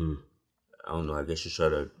friend. I don't know, I guess she tried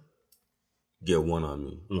to get one on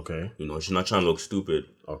me. Okay. You know, she's not trying to look stupid.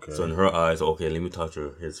 Okay. So in her eyes, okay, let me talk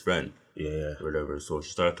to his friend. Yeah. Whatever. So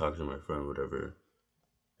she started talking to my friend, whatever.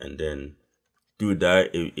 And then through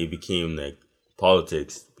that, it became like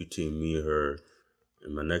politics between me, her,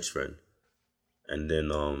 and my next friend. And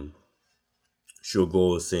then she'll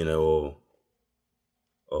go saying that, oh,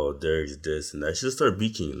 there's this and that. She just started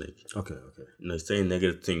beaking, like, Okay. you know, saying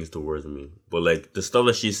negative things towards me. But like the stuff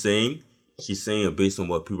that she's saying it based on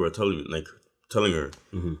what people are telling her.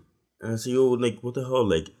 And I say, yo, like, what the hell?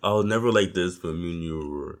 Like, I was never like this, but me and you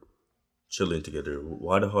were chilling together.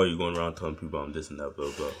 Why the hell are you going around telling people I'm this and that, blah,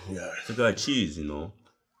 blah? Yeah. So I got cheese, you know?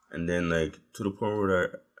 And then, like, to the point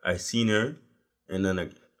where I seen her, and then,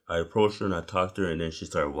 like, I approached her and I talked to her, and then she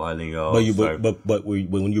started wilding out. But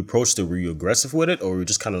when you approached her, were you aggressive with it, or were you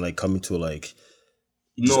just kind of like coming to like?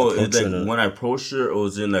 No, it's like when I approached her, it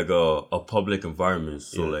was in like a public environment,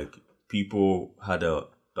 so like people had the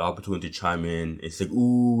opportunity to chime in. It's like,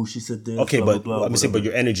 ooh, she said this. Okay, blah, but blah, blah, let me say, but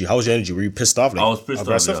your energy. How was your energy? Were you pissed off? Like, I was pissed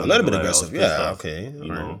aggressive? off. A little bit aggressive. Yeah. Okay. You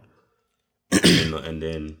know. And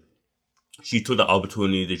then she took the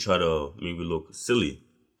opportunity to try to maybe look silly.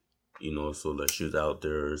 You know, so like she was out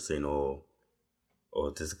there saying, oh,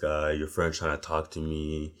 this guy, your friend trying to talk to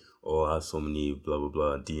me, I have so many blah blah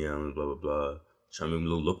blah DMs, blah blah blah, trying to make me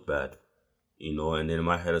look bad, you know. And then in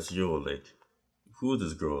my head I said, yo, like, who is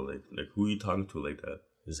this girl? Like who are you talking to like that?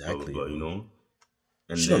 Exactly. Blah, blah, blah, you know.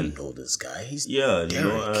 And she then, don't know this guy. He's Derek. You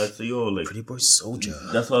know. And I said, yo, like, pretty boy soldier.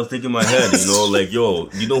 That's what I was thinking in my head, you know, like, yo,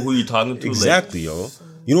 you know who you talking to? Exactly, like, yo.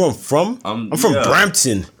 You know where I'm from? I'm from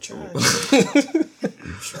Brampton.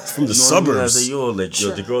 From the suburbs. I said, yo,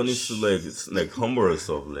 the girl needs to like humble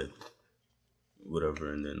herself, like,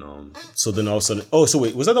 whatever. And then So then all of a sudden, so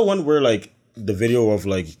wait, was that the one where like the video of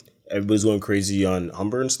like everybody's going crazy on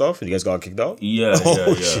Humber and stuff, and you guys got kicked out? Yeah.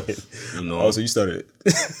 Shit. You know. So you started.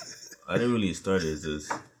 I didn't really start it. It's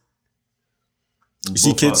just. You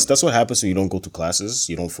see, kids, that's what happens when you don't go to classes,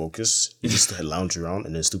 you don't focus, you just lounge around,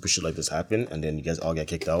 and then stupid shit like this happen, and then you guys all get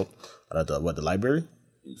kicked out at the library?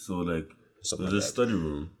 So, like, something there's like a study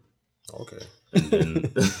room. Okay. And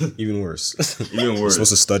then, even worse. Even worse. You're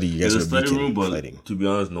supposed to study, you guys there's a study room, but fighting. To be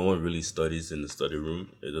honest, no one really studies in the study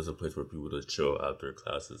room. It's just a place for people to chill after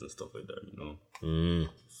classes and stuff like that, you know?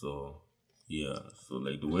 So, yeah. So,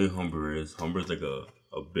 like, the way Humber is like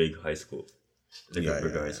a big high school. Like a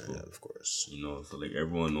big high school. Yeah, of course. You know, so like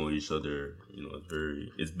everyone knows each other. You know,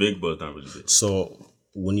 it's big, but it's not really big. So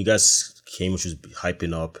when you guys came, which was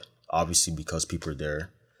hyping up, obviously because people are there.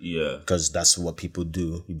 Yeah. Because that's what people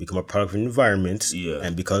do. You become a part of an environment. Yeah.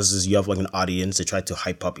 And because you have like an audience, they try to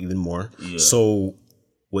hype up even more. Yeah. So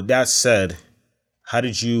with that said, how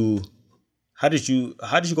did you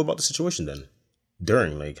go about the situation then?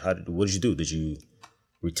 During, like, what did you do? Did you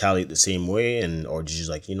retaliate the same way, or did you just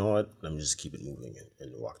like, you know what, let me just keep it moving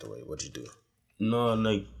and walked away? What'd you do? No,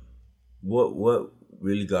 like, what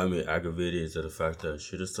really got me aggravated is the fact that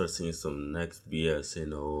she just started saying some next BS,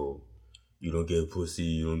 saying, oh, you don't get pussy,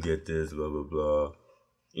 you don't get this, blah blah blah.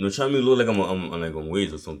 You know, trying to make it look like I'm like on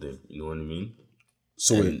waste or something. You know what I mean?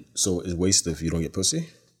 So is waste if you don't get pussy?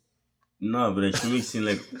 No, but like, she makes it seem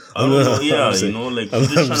like I don't know. Yeah, you know, like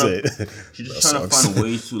she's just trying to find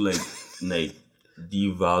ways to like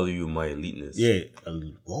devalue my eliteness. Yeah.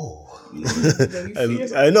 Whoa.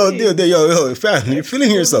 I know, dude. Yo, fam, you're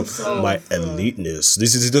feeling yourself. My eliteness.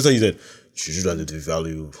 This is how you said. She should have to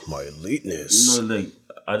devalue my eliteness. You know, like,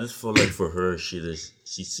 I just feel like for her, she's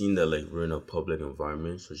seen that like we're in a public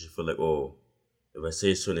environment, so she feel like, oh, if I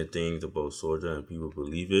say certain things about Soldier and people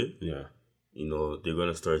believe it, yeah, you know, they're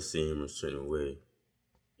gonna start seeing him a certain way,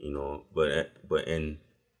 you know. But at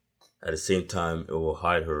the same time, it will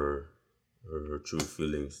hide her true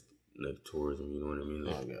feelings like towards me. You know what I mean?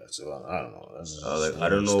 Like, oh yeah. So I don't know. That's I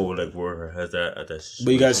don't know like where her head's at that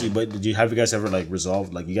situation. But have you guys ever like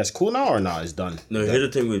resolved, like, you guys cool now or not? It's done. No, here's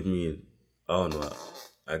the thing with me. I don't know.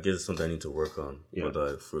 I guess it's something I need to work on. Yeah.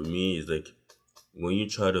 But for me, it's like when you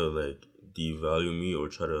try to like devalue me or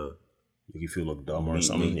try to make you feel like dumb or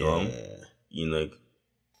something. Yeah. You know, like,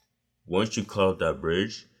 once you cloud that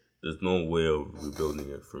bridge, there's no way of rebuilding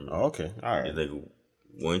it for me. Oh, okay. All right. It's like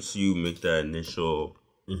once you make that initial,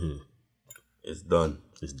 it's done.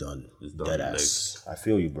 It's done. Dead ass. Like, I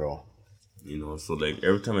feel you, bro. You know, so like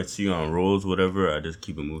every time I see you on roads, whatever, I just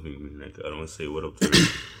keep it moving. Like, I don't say what up to you.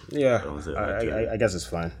 Yeah, I guess it's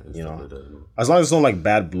fine. You know, like that, you know, as long as it's not like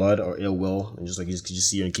bad blood or ill will, and just like you just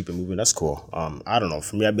see her and keep it moving, that's cool. I don't know.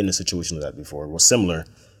 For me, I've been in a situation like that before. Well, similar.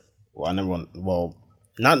 Well, I never. Well,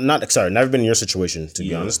 never been in your situation to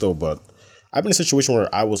be honest though, but I've been in a situation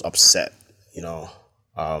where I was upset. You know,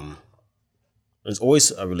 there's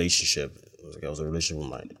always a relationship. It was a relationship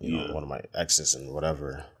with one of my exes and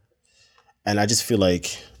whatever, and I just feel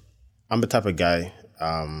like I'm the type of guy.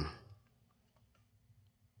 I'm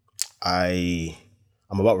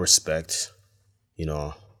about respect. You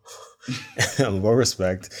know, I'm about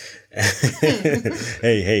respect.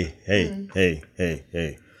 hey.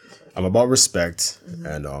 I'm about respect,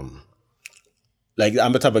 and like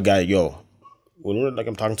I'm the type of guy, when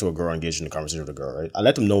I'm talking to a girl, engaged in a conversation with a girl, right? I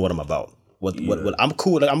let them know what I'm about. What I'm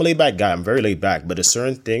cool. Like I'm a laid back guy. I'm very laid back, but there's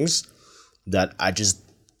certain things that I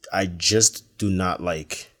just do not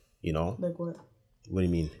like. You know. Like what? What do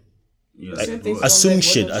you mean? Yeah. Like,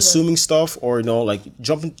 assuming stuff, or like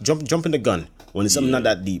jumping the gun when it's something not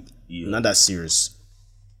that deep, not that serious.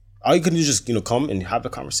 All you can do is just come and have a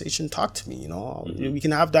conversation, talk to me. We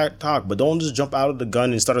can have that talk, but don't just jump out of the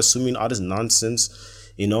gun and start assuming all this nonsense,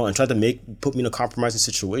 and try to put me in a compromising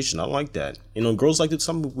situation. I don't like that. Girls like to.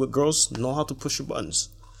 Some girls know how to push your buttons.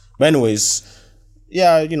 But anyways,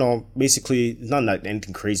 yeah, basically not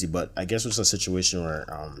anything crazy, but I guess it was a situation where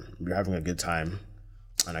we were having a good time,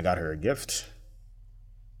 and I got her a gift,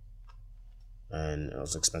 and it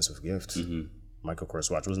was an expensive gift. Michael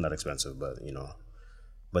Kors watch wasn't that expensive, but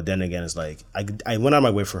But then again, it's like I went on my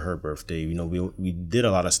way for her birthday. We did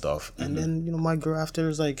a lot of stuff, and then my girl after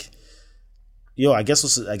is like, I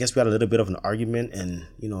guess we had a little bit of an argument, and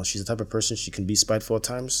she's the type of person, she can be spiteful at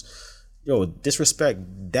times.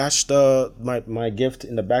 Disrespect. Dashed my gift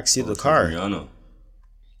in the backseat of the car. Brianna.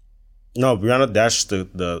 No, Brianna dashed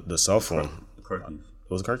the cell phone. The car keys.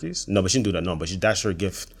 It was the car keys? No, but she didn't do that. No, but she dashed her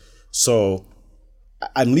gift. So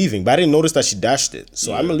I'm leaving, but I didn't notice that she dashed it.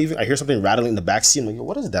 So I'm leaving. I hear something rattling in the backseat. I'm like,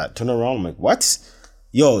 what is that? Turn around. I'm like, what?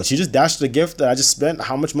 She just dashed the gift that I just spent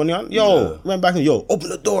how much money on? Ran back and open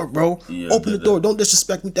the door, bro. Open the door. Don't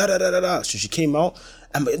disrespect me. So she came out.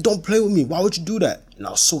 I'm like, don't play with me. Why would you do that? And I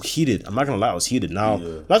was so heated. I'm not gonna lie, I was heated. Now,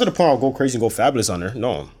 not to the point I'll go crazy and go fabulous on her.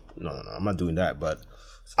 No, I'm not doing that. But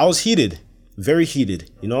I was heated, very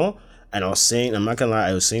heated, And I was saying, I'm not gonna lie,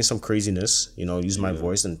 I was saying some craziness, using my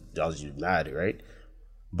voice, and I was mad, right?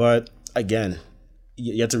 But again,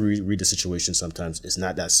 you have to read the situation sometimes. It's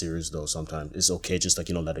not that serious though. Sometimes it's okay, just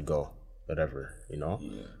let it go, whatever.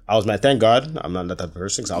 I was mad. Thank God I'm not that type of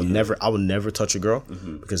person, because I would never touch a girl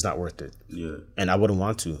because it's not worth it. And I wouldn't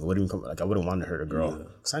want to. I wouldn't want to hurt a girl,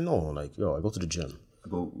 because I know, I go to the gym.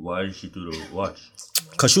 But why did she do the watch?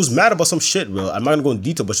 Because she was mad about some shit, bro. I'm not gonna go in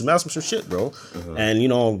detail, but she's mad about some shit, bro.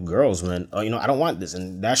 And girls, man, I don't want this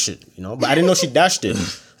and that shit, But I didn't know she dashed it.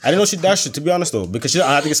 To be honest though, because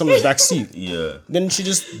I had to get something in the back seat. Then she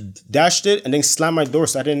just dashed it and then slammed my door,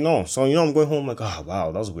 so I didn't know. So I'm going home like, oh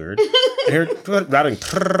wow, that was weird. I heard rattling.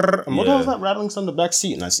 What was that rattling on the back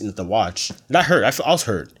seat? And I seen the watch. That hurt. I was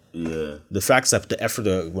hurt. The fact that the effort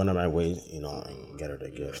went on my way, and get her the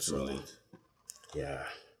gift. So, yeah.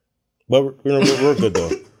 But we're good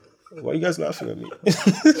though. Why are you guys laughing at me?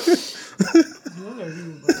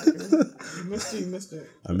 You missed it.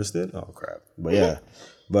 I missed it? Oh crap. But yeah.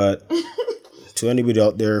 But to anybody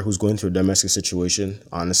out there who's going through a domestic situation,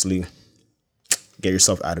 honestly, get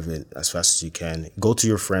yourself out of it as fast as you can. Go to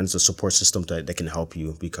your friends, a support system that can help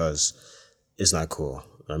you, because it's not cool.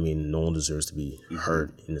 I mean, no one deserves to be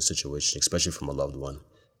hurt in a situation, especially from a loved one.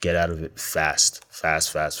 Get out of it fast.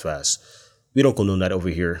 We don't condone that over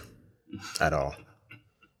here at all.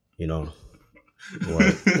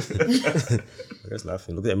 What? You guys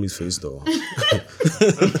laughing? Look at Emily's face though.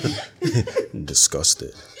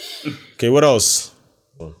 Disgusted. Okay, what else?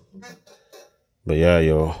 But yeah,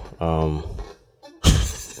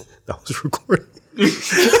 that was recording.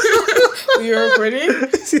 You're recording?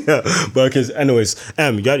 Yeah, but because anyways,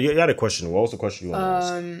 you had a question. What was the question you wanted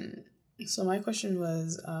to ask? So my question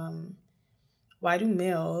was, why do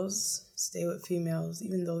males stay with females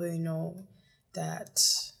even though they know that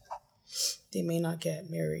they may not get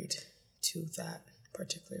married to that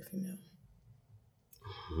particular female?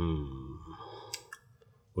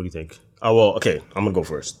 What do you think? Oh, well, okay, I'm gonna go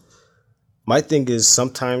first. My thing is,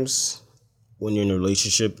 sometimes when you're in a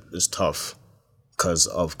relationship, it's tough because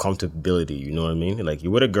of comfortability, you know what I mean? Like,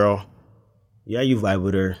 you're with a girl, you vibe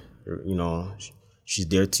with her, she's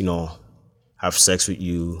there to, have sex with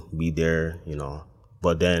you, be there,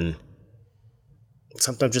 but then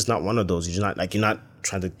sometimes just not one of those. You're not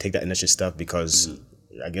trying to take that initial step because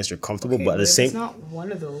I guess you're comfortable, but at the same, it's not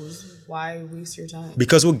one of those. Why waste your time?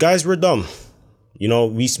 Because with guys, we're dumb.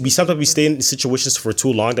 We sometimes stay in situations for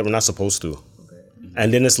too long that we're not supposed to,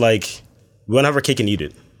 and then it's like we want to have our cake and eat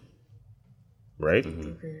it, right?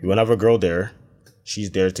 We want to have a girl there.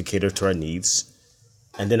 She's there to cater to our needs,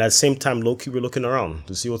 And then at the same time, low key, we're looking around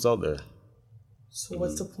to see what's out there. So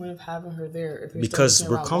what's the point of having her there if you're Because still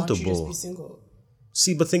we're looking around? Why don't you comfortable. just be single?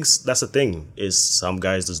 See, but that's the thing, is some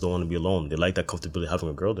guys just don't want to be alone. They like that comfortability having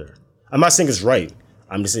a girl there. I'm not saying it's right.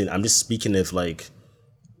 I'm just speaking if like,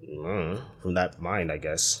 from that mind, I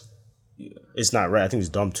guess. Yeah. It's not right. I think it's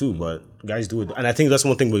dumb too, but guys do it. And I think that's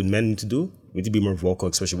one thing we men need to do. We need to be more vocal,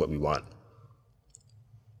 especially what we want.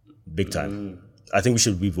 Big time. I think we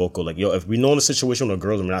should be vocal. Like, yo, if we know in a situation with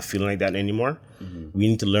girls and we're not feeling like that anymore, we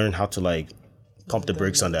need to learn how to like pump the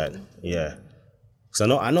brakes on that. Yeah. Because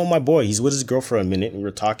I know my boy, he's with his girl for a minute and we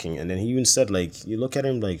were talking, and then he even said, like, you look at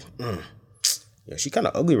him like, yeah, she kind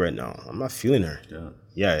of ugly right now. I'm not feeling her. Yeah.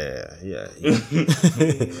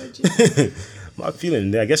 I'm not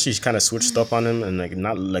feeling it. I guess she's kind of switched up on him and like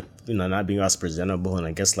not being as presentable, and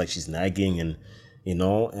I guess like she's nagging and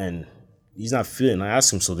and he's not feeling. I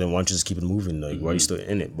asked him, so then why don't you just keep it moving? Like, why are you still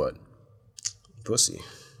in it? But pussy.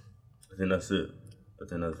 I think that's it.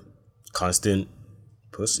 Constant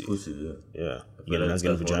pussy. Yeah. That's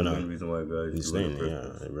getting vagina. One reason why guys he's saying,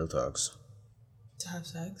 real talks. To have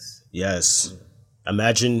sex? Yes.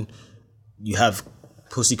 Imagine you have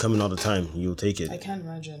pussy coming all the time. You'll take it. I can't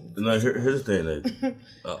imagine. No, here's the thing.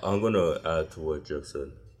 Like, I'm gonna add to what Jeff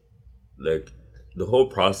said. Like, the whole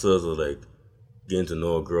process of like getting to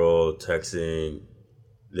know a girl, texting,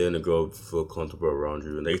 letting a girl feel comfortable around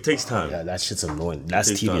you, and like, it takes time. Yeah, that shit's annoying. That's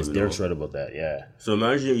tedious. Derek's right about that. Yeah. So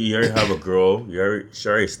imagine you already have a girl. She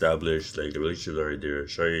already established, like, the relationship's already there.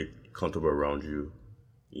 She already comfortable around you.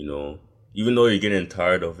 Even though you're getting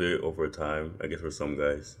tired of it over time, I guess for some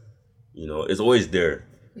guys, it's always there.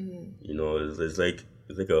 It's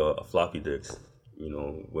like a floppy disk.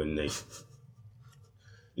 When they,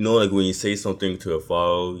 like when you say something to a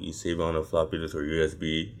file, you save it on a floppy disk or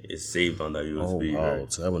USB. It's saved on that USB. Oh wow! Right?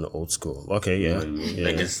 So that went old school. Okay, yeah. I mean? Yeah.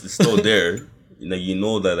 Like it's still there.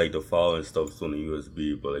 That like the file and stuff is on the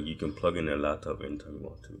USB, but like you can plug in a laptop anytime you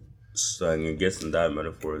want to. So I guess in that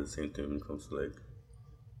metaphor, the same thing when it comes to like.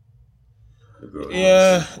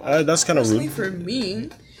 Yeah, that's kind of rude. For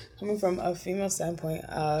me, coming from a female standpoint,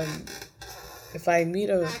 if I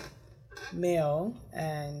meet a male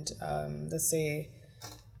and let's say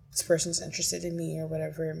this person's interested in me or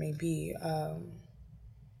whatever it may be, I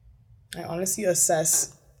honestly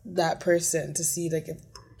assess that person to see like if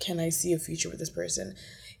can I see a future with this person,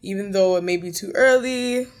 even though it may be too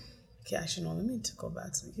early. Okay, actually no, let me go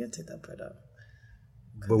back to you. Take that part up.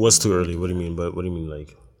 But what's too early? What do you mean? But what do you mean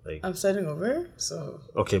like? I'm starting over, so...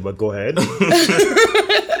 Okay, but go ahead.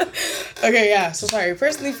 Okay, yeah, so sorry.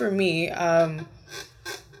 Personally, for me,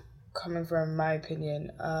 coming from my opinion,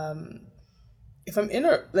 if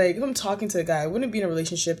I'm talking to a guy, I wouldn't be in a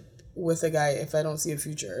relationship with a guy if I don't see a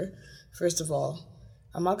future. First of all,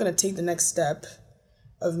 I'm not going to take the next step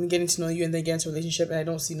of me getting to know you and then get into a relationship and I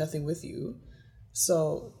don't see nothing with you.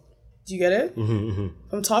 So, do you get it? Mm-hmm.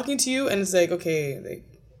 If I'm talking to you and it's like, okay, like,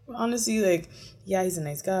 honestly, like, yeah, he's a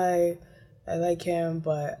nice guy. I like him,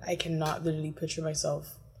 but I cannot literally picture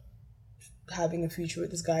myself having a future with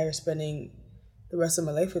this guy or spending the rest of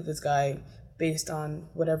my life with this guy based on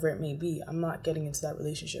whatever it may be. I'm not getting into that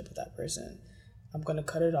relationship with that person. I'm going to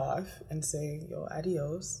cut it off and say, yo,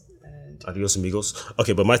 adios. And adios, amigos.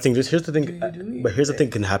 Okay, but my thing is, here's the thing. But here's the thing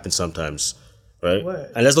can happen sometimes, right?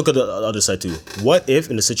 What? And let's look at the other side too. What if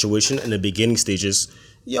in the situation in the beginning stages,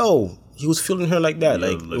 yo, he was feeling her like that,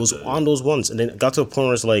 like it was on those ones, and then it got to a point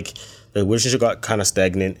where it's like the relationship got kind of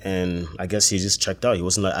stagnant, and I guess he just checked out. He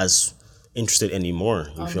wasn't like, as interested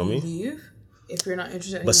anymore. You feel me? Leave if you're not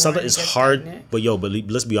interested anymore. But sometimes it's hard. Stagnant. But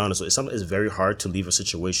let's be honest. Sometimes it's very hard to leave a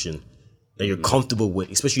situation that you're comfortable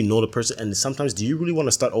with, especially the person. And sometimes, do you really want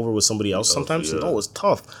to start over with somebody else? Sometimes, no, it's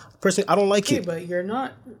tough. Personally, I don't like it. But you're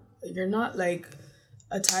not like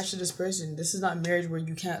attached to this person. This is not marriage where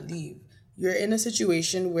you can't leave. You're in a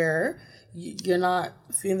situation where you're not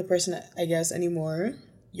feeling the person, I guess, anymore.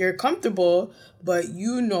 You're comfortable, but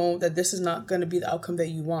you know that this is not going to be the outcome that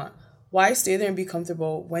you want. Why stay there and be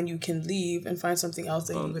comfortable when you can leave and find something else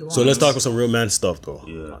that you would want? So let's talk about some real man stuff, though.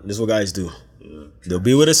 Yeah. This is what guys do. Yeah. They'll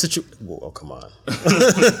be with a situation. Oh, come on.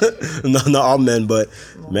 Not all men, but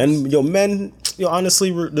men,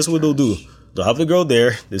 honestly, this is what they'll do. They'll have the girl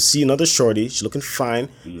there. They'll see another shorty. She's looking fine.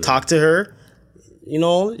 Yeah. Talk to her.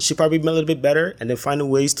 She probably be a little bit better, and then find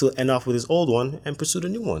ways to end off with his old one and pursue the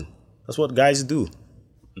new one. That's what guys do.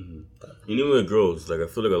 Mm-hmm. Even with girls, like I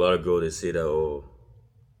feel like a lot of girls, they say that,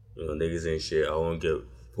 niggas ain't shit. I won't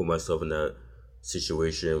put myself in that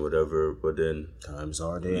situation, whatever. But then times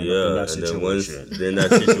are there. Yeah, and then once they're in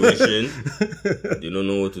that situation, they don't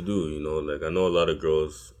know what to do. Like I know a lot of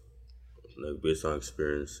girls, like based on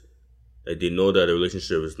experience, like they know that a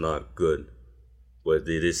relationship is not good. but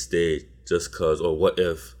they just stay just cause. Or what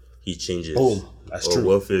if he changes? Boom. That's or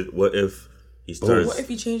true. What if he starts? What if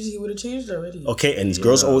he changes? He would have changed already. Okay, and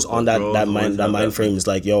girls always on that mind frame is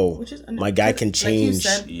like, yo, my guy can change.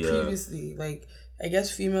 Like you said previously, like I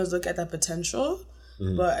guess females look at that potential.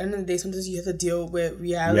 But at the end of the day, sometimes you have to deal with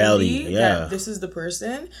reality that this is the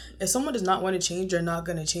person. If someone does not want to change, they're not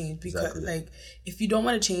going to change. Because, like, if you don't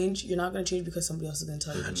want to change, you're not going to change because somebody else is going to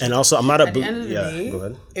tell you to change. And also, I'm not at the end of the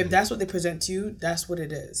day, if that's what they present to you, that's what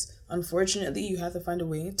it is. Unfortunately, you have to find a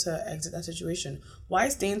way to exit that situation. Why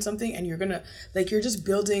stay in something and you're going to, like, you're just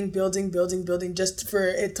building just for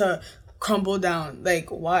it to crumble down? Like,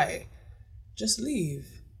 why? Just leave.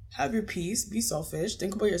 Have your peace, be selfish,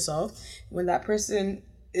 think about yourself. When that person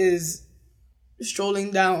is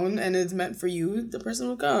strolling down and it's meant for you, the person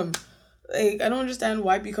will come. Like, I don't understand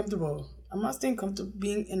why be comfortable. I'm not staying comfortable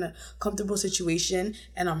being in a comfortable situation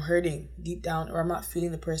and I'm hurting deep down or I'm not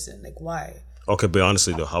feeling the person. Like, why? Okay, but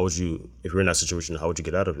honestly though, how would you, if you're in that situation, how would you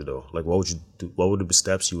get out of it though? Like, what would you do? What would the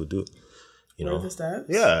steps you would do? You know? What are the steps?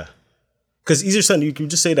 Yeah. Because easier said, you can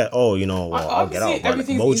just say that, oh, you know, well, I'll get out.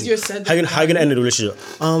 Everything's easier said than done. How you gonna end the relationship?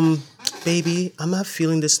 Baby, I'm not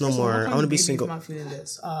feeling this no more. I want to be single. I'm not feeling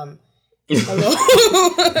this. Hello?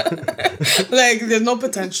 Like, there's no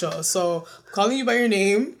potential. So, calling you by your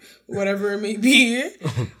name, whatever it may be.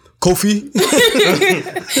 Kofi?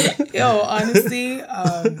 Yo, honestly,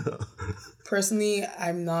 personally,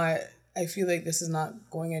 I feel like this is not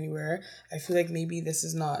going anywhere. I feel like maybe this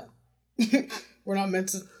is not... We're not meant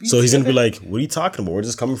to be So he's going to be like, what are you talking about? Where's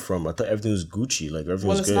this coming from? I thought everything was Gucci. Like, everything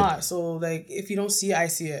was good. Well, it's not. So, like, if you don't see it, I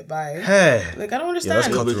see it. Bye. Hey. Like, I don't understand. Yeah,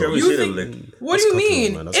 that's cutthroat. What do you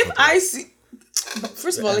mean? If I see...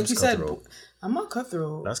 First of all, like you said, I'm not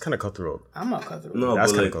cutthroat. That's kind of cutthroat. I'm not cutthroat. No,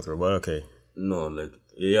 that's kind of cutthroat, but okay. No, like,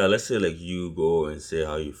 yeah, let's say, like, you go and say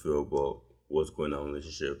how you feel about what's going on in a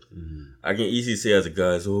relationship. I can easily say as a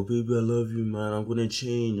guy, oh, baby, I love you, man. I'm going to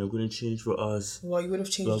change for us. Well, you would have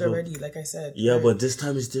changed already, like I said. Yeah, but this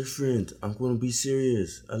time is different. I'm going to be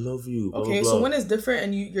serious. I love you. Blah, okay, blah, blah. So when it's different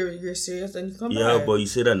and you're serious, then you come back. Yeah, but you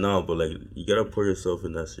say that now, but, like, you got to put yourself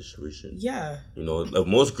in that situation. Yeah. You know, like,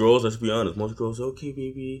 most girls, let's be honest, say, okay,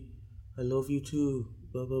 baby, I love you too.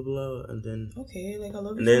 Blah blah blah, and then okay, like I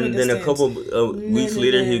love you. And then a couple weeks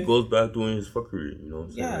later, he goes back doing his fuckery. You know.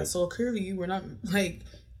 Yeah. Like, so clearly, we're not like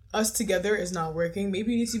us together is not working.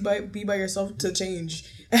 Maybe you need to be by yourself to change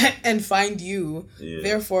and find you. Yeah.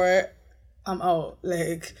 Therefore, I'm out.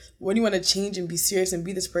 Like when you want to change and be serious and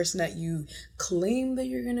be this person that you claim that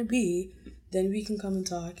you're gonna be, then we can come and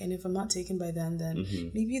talk. And if I'm not taken by them, then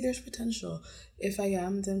maybe there's potential. If I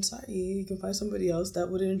am, then sorry, you can find somebody else that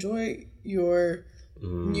would enjoy your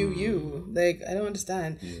new you. Like, I don't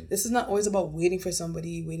understand. This is not always about waiting for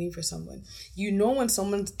someone. You know when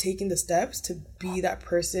someone's taking the steps to be that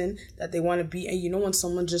person that they want to be, and you know when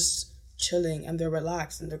someone's just chilling and they're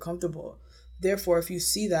relaxed and they're comfortable. Therefore, if you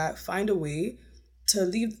see that, find a way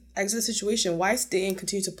to exit the situation. Why stay and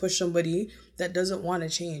continue to push somebody that doesn't want to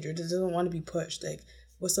change or doesn't want to be pushed? Like,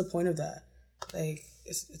 what's the point of that? Like,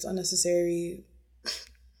 it's unnecessary.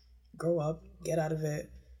 Grow up, get out of it,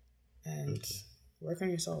 and work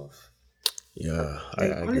on yourself. Yeah,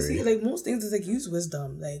 like, I honestly, agree. like most things is like use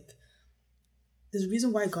wisdom. Like, there's a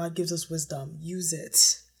reason why God gives us wisdom. Use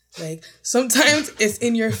it. Like, sometimes it's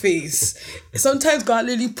in your face. Sometimes God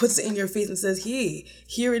literally puts it in your face and says, hey,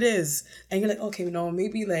 here it is. And you're like, okay, no,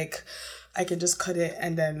 maybe like I can just cut it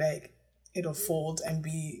and then like it'll fold and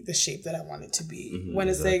be the shape that I want it to be. When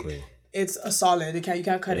it's like it's a solid, you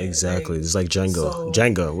can't cut it. Exactly. It's like Jenga.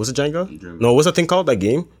 Jenga. Was it Jenga? No, what's that thing called? That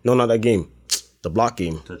game? No, not that game. The block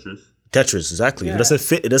game. Tetris, exactly. Yeah.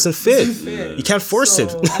 If it doesn't fit. You can't force it.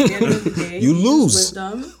 At the end of the day, you lose.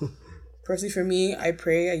 Wisdom. Personally, for me, I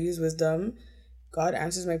pray, I use wisdom. God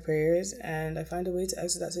answers my prayers, and I find a way to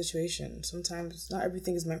exit that situation. Sometimes not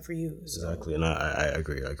everything is meant for you. So. Exactly, and I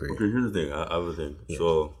agree. Okay, here's the thing. I have a thing. Yeah.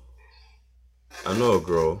 So, I know a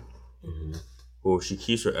girl who she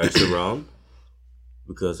keeps her ex around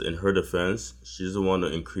because, in her defense, she doesn't want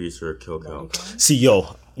to increase her kill count. See,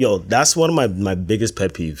 yo, that's one of my biggest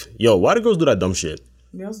pet peeve. Yo, why do girls do that dumb shit?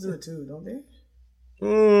 Males do it too, don't they?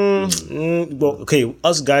 Well, okay,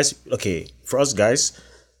 for us guys,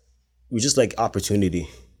 we just like opportunity.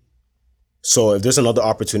 So if there's another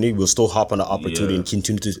opportunity, we'll still hop on the opportunity and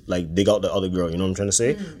continue to like dig out the other girl. You know what I'm trying to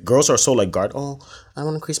say? Girls are so like guard. Oh, I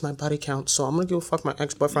want to increase my body count, so I'm gonna go fuck my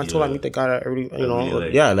ex-boyfriend until I meet the guy that every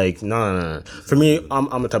no. For me,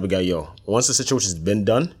 I'm the type of guy. Yo, once the situation's been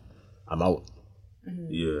done, I'm out.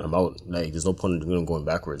 Yeah, I'm out. Like, there's no point in going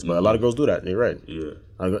backwards. But a lot of girls do that. They're right. Yeah,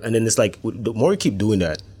 and then it's like the more you keep doing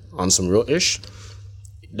that on some real ish,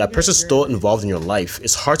 that person's still involved in your life.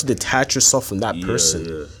 It's hard to detach yourself from that person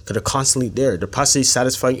because they're constantly there. They're constantly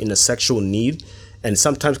satisfying in a sexual need, and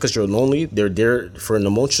sometimes because you're lonely, they're there for an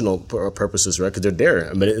emotional purposes, right? Because they're there.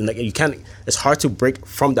 I mean, like you can't. It's hard to break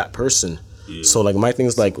from that person. Yeah. So like my thing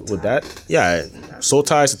is like with that, soul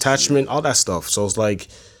ties, attachment, all that stuff. So it's like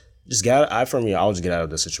just get out. For me, I'll just get out of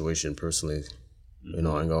the situation personally. You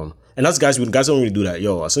know, and go. And that's guys don't really do that.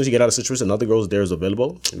 Yo, as soon as you get out of the situation, another girl's there is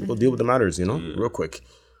available, we'll deal with the matters, you know, real quick.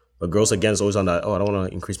 But girls, again, is always on that, I don't want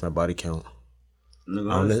to increase my body count. I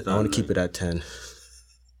want to keep it at 10.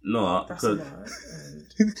 No, because...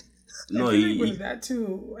 No, with that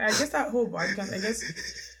too. I guess that whole body count, I guess...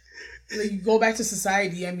 Like you go back to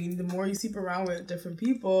society. I mean, the more you sleep around with different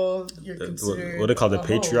people, you're considered what they call the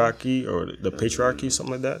patriarchy or the patriarchy,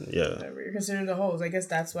 something like that. Yeah, you're considered a hoes. I guess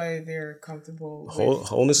that's why they're comfortable.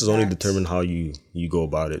 Wholeness is only determined how you go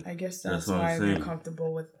about it. I guess that's why they're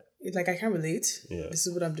comfortable with it. Like I can't relate. Yeah, this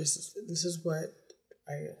is what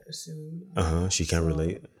I assume. She can't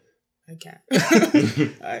relate. I can't.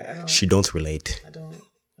 I don't. She don't relate. I don't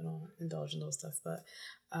indulge in those stuff, but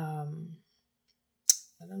I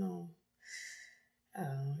don't know.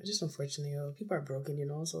 It's just unfortunate, people are broken,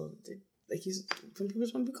 so some people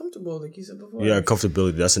just want to be comfortable, like you said before. Yeah,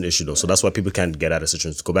 comfortability, that's an issue though. So that's why people can't get out of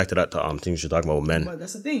situations. Go back to that things you're talking about with men. But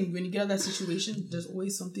that's the thing, when you get out of that situation, there's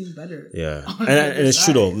always something better. Yeah, and it's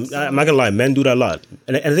true though. I'm not gonna lie, men do that a lot.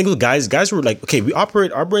 And I think with guys were like, okay,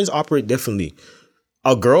 our brains operate differently.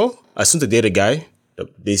 A girl, as soon as they date a guy,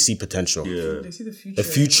 they see potential. Yeah. They see the future. The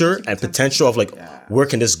future and potential of like, where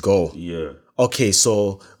can this go? Yeah. Okay,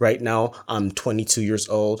 so right now I'm 22 years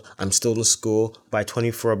old. I'm still in school. By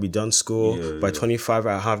 24, I'll be done school. By 25,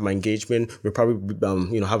 I have my engagement. We'll probably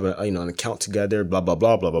have an account together. Blah blah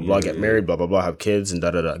blah blah blah blah. Get married. Blah blah blah. Have kids and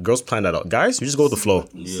da da da. Girls plan that out. Guys, we just go with the flow.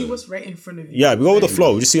 You see what's right in front of you. Yeah, we go with the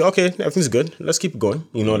flow. We just see, okay, everything's good. Let's keep it going.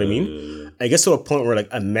 You know what I mean? Yeah. I guess to a point where like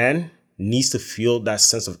a man needs to feel that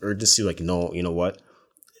sense of urgency. Like, no, you know what?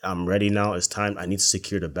 I'm ready now. It's time. I need to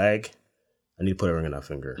secure the bag. I need to put a ring on that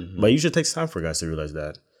finger. Mm-hmm. But it usually takes time for guys to realize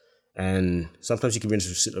that. And sometimes you can be in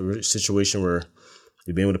a situation where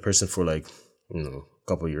you've been with a person for like, a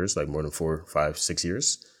couple of years, like more than 4, 5, 6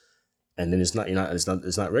 years. And then it's not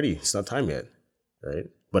ready. It's not time yet. Right?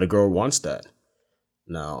 But a girl wants that.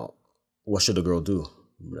 Now, what should the girl do?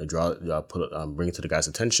 Bring it to the guy's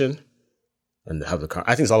attention and have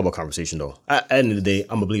I think it's all about conversation though. At the end of the day,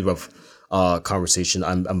 I'm a believer of conversation.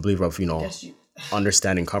 I'm a believer of,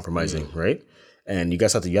 understanding, compromising, right? And you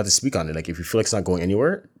guys have to speak on it. Like if you feel like it's not going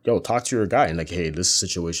anywhere, talk to your guy and like, hey, this is a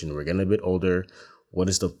situation. We're getting a bit older. What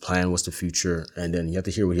is the plan? What's the future? And then you have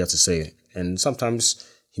to hear what he has to say. And sometimes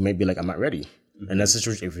he might be like, I'm not ready. Mm-hmm. And that's the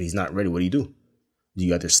situation. If he's not ready, what do? Do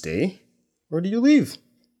you either stay or do you leave?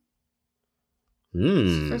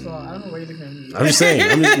 First of all, I don't know where you're looking at me. I'm just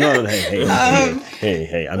saying.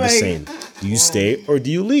 Hey. I'm just saying. Do you stay or do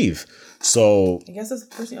you leave? So I guess that's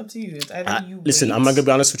personally up to you. It's either you listen, I'm not gonna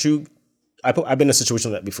be honest with you. I've been in a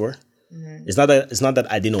situation like that before. Mm-hmm. It's not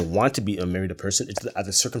that I didn't want to be a married person. It's that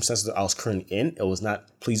the circumstances that I was currently in, it was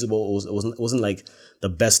not pleasable. It wasn't like the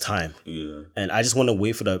best time. Yeah. And I just want to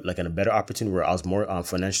wait for a better opportunity where I was more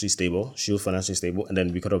financially stable. She was financially stable, and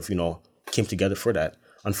then we could have came together for that.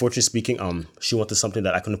 Unfortunately speaking, she wanted something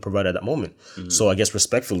that I couldn't provide at that moment. Mm-hmm. So I guess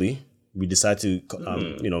respectfully, we decided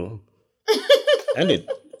to end it.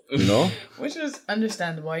 Which is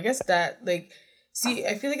understandable. I guess that I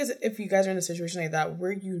feel like if you guys are in a situation like that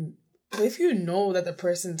where if you know that the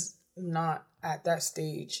person's not at that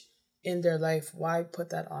stage in their life, why put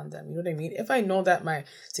that on them? You know what I mean? If I know that my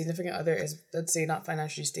significant other is, let's say, not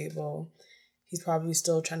financially stable, he's probably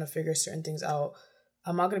still trying to figure certain things out.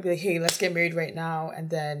 I'm not gonna be like, hey, let's get married right now and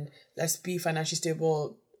then let's be financially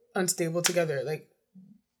unstable together. Like,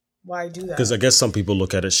 why do that? Because I guess some people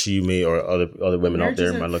look at it, she may, or other women out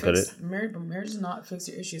there might look at it. Marriage does not fix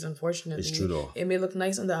your issues, unfortunately. It's true though. It may look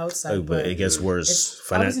nice on the outside, but it gets worse.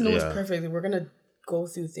 Obviously, no one's perfect. We're going to go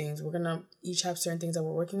through things. We're going to each have certain things that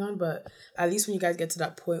we're working on, but at least when you guys get to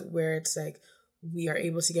that point where it's like, we are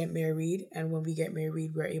able to get married, and when we get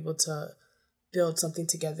married, we're able to build something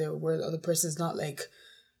together where the other person's not like,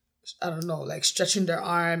 I don't know, like stretching their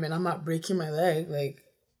arm and I'm not breaking my leg. Like,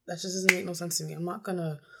 that just doesn't make no sense to me. I'm not going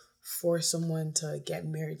to force someone to get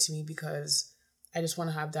married to me because I just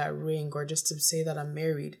want to have that ring or just to say that I'm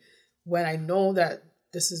married when I know that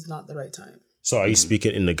this is not the right time. So are you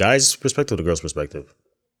speaking in the guy's perspective or the girl's perspective?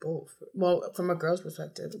 Both. Well, from a girl's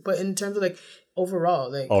perspective, but in terms of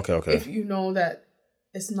overall, okay. If you know that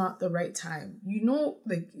it's not the right time, if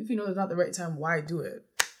you know it's not the right time, why do it?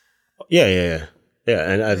 Yeah.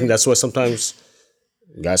 And I think that's why sometimes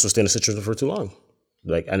guys will stay in a situation for too long.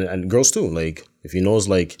 Like, and girls too. Like, if he knows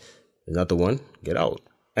like it's not the one, get out.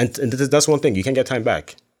 And that's one thing, you can't get time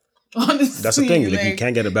back. Honestly, That's the thing. Like, you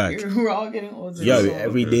can't get it back. We're all getting older. Yeah, so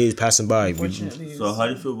every day is passing by. unfortunately, So how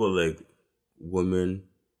do you feel about like women?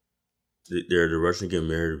 They're rushing to get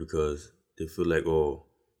married because they feel like, oh,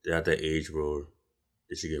 they're at that age where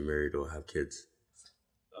they should get married or have kids.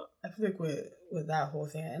 I feel like with that whole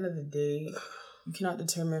thing, at the end of the day, you cannot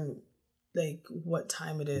determine like what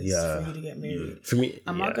time it is for you to get married. For me,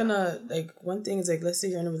 I'm not gonna like, one thing is like, let's say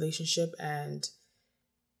you're in a relationship and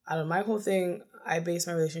out of my whole thing, I base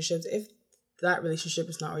my relationships, if that relationship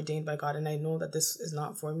is not ordained by God and I know that this is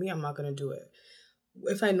not for me, I'm not gonna do it.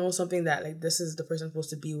 If I know something that like this is the person I'm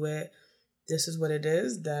supposed to be with, this is what it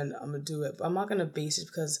is, then I'm gonna do it. But I'm not gonna base it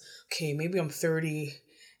because, okay, maybe I'm 30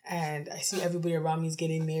 and I see everybody around me is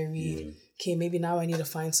getting married. Okay, maybe now I need to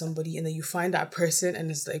find somebody, and then you find that person and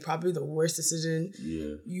it's like probably the worst decision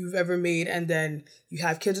you've ever made, and then you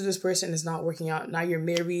have kids with this person and it's not working out. Now you're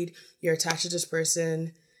married, you're attached to this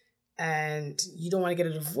person, and you don't want to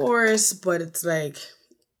get a divorce, but it's like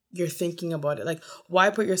you're thinking about it. Like, why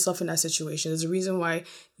put yourself in that situation? There's a reason why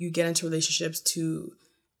you get into relationships, to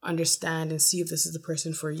understand and see if this is the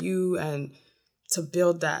person for you and to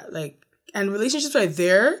build that. Like, and relationships are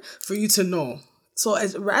there for you to know. So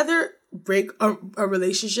I'd rather break a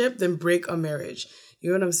relationship than break a marriage. You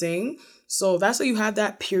know what I'm saying? So that's why you have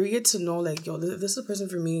that period to know, like, yo, this is a person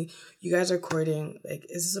for me. You guys are courting. Like,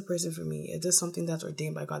 is this a person for me? Is this something that's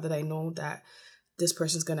ordained by God, that I know that this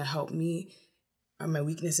person's going to help me on my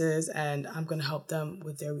weaknesses and I'm going to help them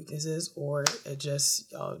with their weaknesses? Or it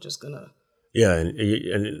just, y'all just going to... Yeah,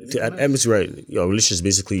 and Emma's right. Your relationship is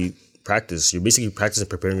basically practice. You're basically practicing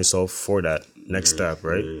preparing yourself for that next step,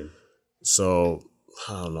 right? So,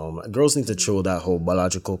 I don't know. Girls need to chill that whole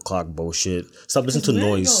biological clock bullshit. Stop listening to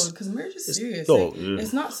noise. Because marriage is serious.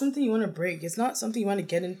 It's not something you want to break. It's not something you want to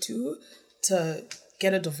get into to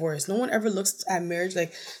get a divorce. No one ever looks at marriage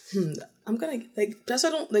like, I'm gonna, like, that's why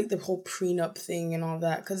I don't like the whole prenup thing and all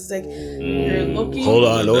that, because it's like you're looking. Hold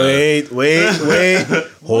on, wait.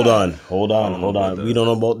 Hold on. We don't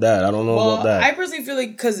know about that. I don't know about that. I personally feel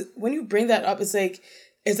like, because when you bring that up, it's like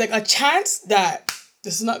a chance that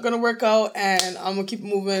this is not gonna work out, and I'm gonna keep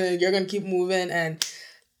moving, and you're gonna keep moving, and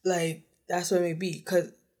like that's what it may be.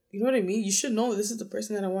 Because you know what I mean. You should know this is the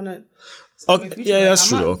person that I want to. Okay, yeah, that's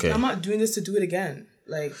true. Okay, I'm not doing this to do it again.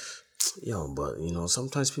 Like, yo, but you know,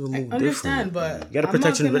 sometimes people move I understand, different. but You gotta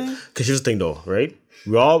protect your. Because here's the thing, though, right?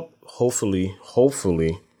 We all hopefully.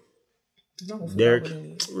 Derek,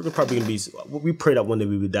 we're probably gonna be. We pray that one day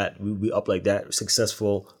we'll be up like that,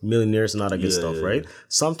 successful millionaires and all that good stuff, right?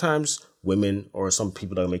 Sometimes women or some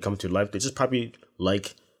people that may come to your life, they just probably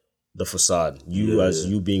like the facade. As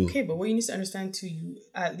you being okay, but what you need to understand too, you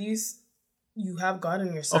at least you have God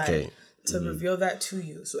on your side. Okay. To reveal that to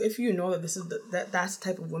you. So if you know that this is that's the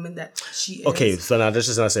type of woman that she is. Okay, so now that's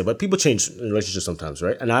just not say, but people change in relationships sometimes,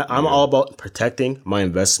 right? And I'm all about protecting my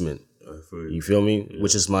investment. You feel me? Yeah.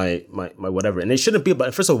 Which is my whatever. And it shouldn't be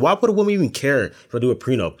about, first of all, why would a woman even care if I do a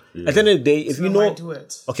prenup? Yeah. At the end of the day, if so you know. Why do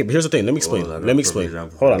it? Okay, but here's the thing. Let me explain. Hold on, let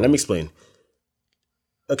me explain.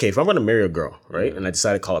 Okay, if I'm going to marry a girl, right, and I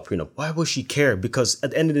decide to call a prenup, why would she care? Because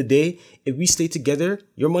at the end of the day, if we stay together,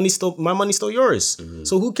 my money's still yours. Mm-hmm.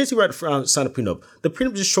 So who cares if you sign a prenup? The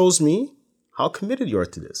prenup just shows me how committed you are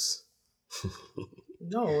to this.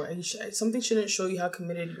 No, something shouldn't show you how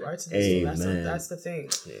committed you are to this. So that's the thing.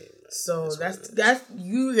 So that's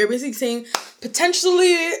you're basically saying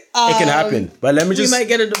potentially it can happen, but let me just, you might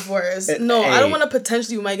get a divorce. I don't want to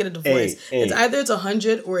potentially you might get a divorce. It's either it's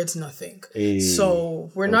 100 or it's nothing. So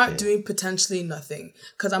we're not doing potentially nothing,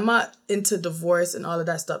 because I'm not into divorce and all of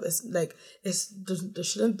that stuff. It's like there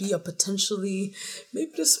shouldn't be a potentially,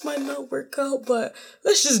 maybe this might not work out, but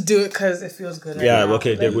let's just do it because it feels good. Yeah, right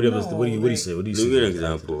okay. Like, what do you say? What do you say? Give me an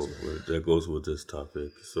example that goes with this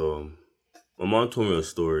topic. So my mom told me a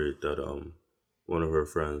story that one of her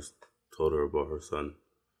friends told her about her son.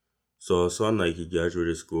 So her son, like, he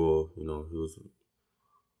graduated school, you know, he was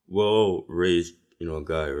well raised, you know,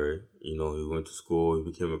 guy, right? You know, he went to school, he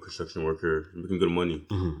became a construction worker, he became good money.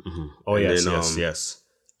 Mm-hmm, mm-hmm. Oh, and yes.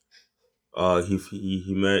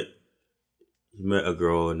 He met a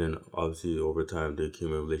girl, and then obviously over time they came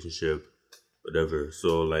in a relationship, whatever.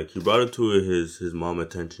 So like he brought it to his mom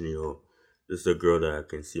attention, you know, this is a girl that I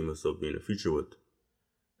can see myself being in the future with.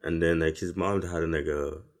 And then like his mom had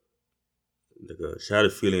she had a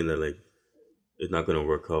feeling that like it's not gonna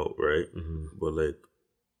work out, right? Mm-hmm. But like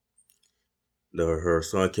her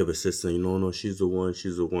son kept insisting, no, she's the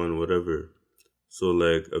one, whatever. So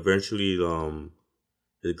like eventually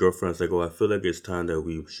his girlfriend's like, I feel like it's time that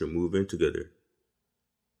we should move in together.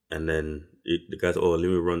 And then the guy's, oh, let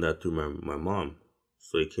me run that through my mom.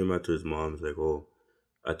 So he came out to his mom. He's like, oh,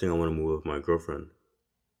 I think I want to move with my girlfriend.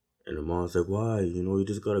 And the mom's like, why? You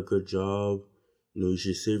just got a good job. You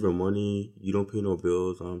should save your money. You don't pay no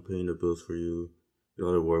bills. I'm paying the bills for you. You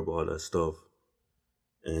don't have to worry about all that stuff.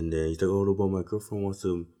 And then he's like, oh, but my girlfriend wants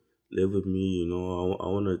to live with me. I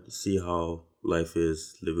want to see how life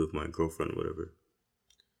is, live with my girlfriend, whatever.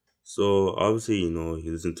 So obviously, he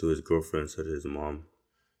listened to his girlfriend, said to his mom.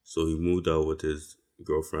 So he moved out with his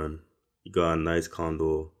girlfriend. He got a nice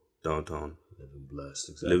condo downtown. Living blessed,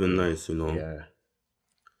 exactly. Living nice, Yeah.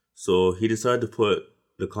 So he decided to put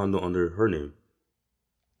the condo under her name.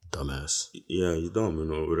 Dumbass. Yeah, he's dumb,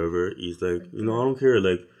 whatever. He's like, I don't care.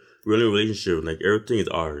 Like, we're in a relationship. Like, everything is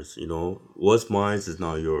ours, What's mine is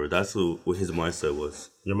not yours. That's what his mindset was.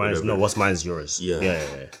 Your mine is, no, what's mine is yours. Yeah.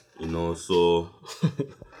 So...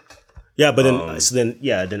 Yeah, but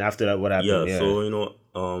then after that, what happened? Yeah, so,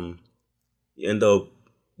 he ended up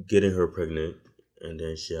getting her pregnant, and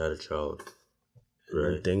then she had a child.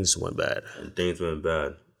 Right? And things went bad. They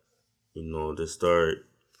start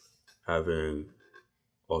having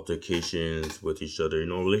altercations with each other,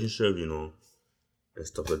 relationship, and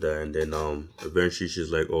stuff like that. And then eventually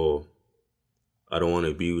she's like, oh, I don't want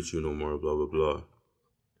to be with you no more, blah, blah, blah.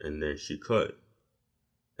 And then she cut.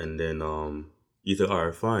 And then he's like, all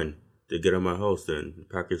right, fine. They get out of my house then,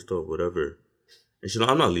 pack your stuff, whatever. And she's like,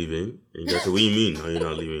 I'm not leaving. And you guys say, what do you mean, are you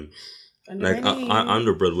not leaving? Like, I'm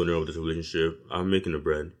the breadwinner of this relationship. I'm making the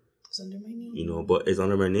bread. It's under my name. But it's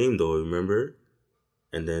under my name though, remember?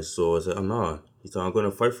 And then so I said, I'm not. He said, I'm going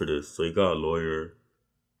to fight for this. So he got a lawyer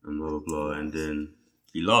and blah, blah, blah. And then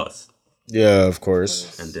he lost. Yeah, of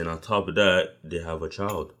course. And then on top of that, they have a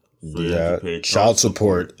child. So they have to pay child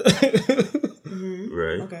support.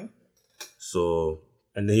 Right? Okay. So...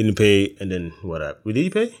 And then he didn't pay, and then what happened? Did he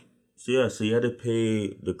pay? So he had to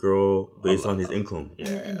pay the girl based on his income.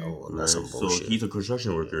 Yeah, that's some bullshit. So he's a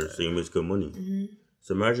construction worker, so he makes good money. Mm-hmm.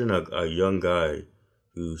 So imagine a young guy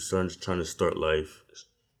who's trying to start life.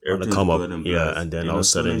 On the come up, and then all of a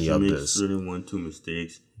sudden you have this. Certain 1-2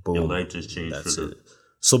 mistakes, boom, your life just changed. That's it.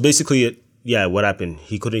 So basically, what happened?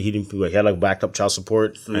 He had like backed up child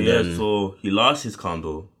support. So so he lost his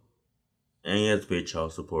condo. And he has to pay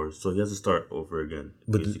child support, so he has to start over again.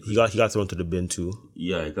 But he got thrown to the bin too.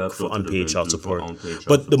 Yeah, he got thrown for unpaid child support.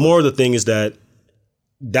 But the more of the thing is that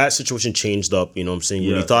situation changed up. You know what I'm saying?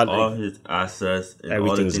 Yeah, when he thought all his assets and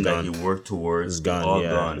everything's all the gone. That he worked towards, it's gone. All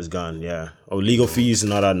gone. It's gone. Yeah. Oh, legal fees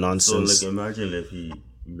and all that nonsense. So imagine if he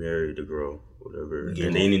married a girl, whatever, and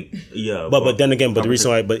they didn't. But then again, the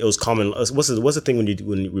reason why, it was common. What's the thing when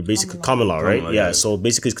we basically common law, right? Common law, yeah. So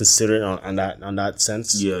basically, it's considered on that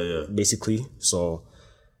sense. Yeah. Basically, so.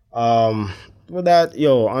 With that,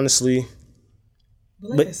 honestly.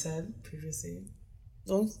 But I said previously,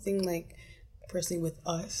 the only thing personally with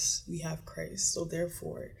us, we have Christ, so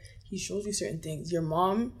therefore he shows you certain things. Your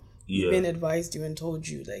mom even advised you and told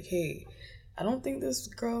you hey, I don't think this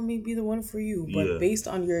girl may be the one for you, but based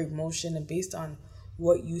on your emotion and based on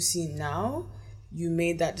what you see now, you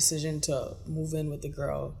made that decision to move in with the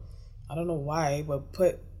girl. I don't know why, but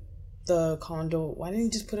put the condo. Why didn't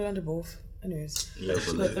you just put it under both? Anyways,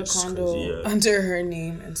 put the condo under her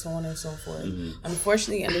name and so on and so forth. Mm-hmm.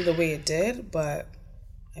 Unfortunately, it ended the way it did, but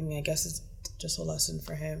I guess it's just a lesson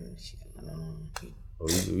for him. I don't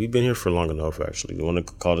know. We've been here for long enough, actually. You want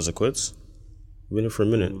to call this a quits? We've been here for a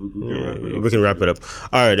minute. We can wrap it up.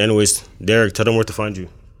 All right, anyways, Derek, tell them where to find you.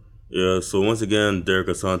 Yeah, so once again, Derek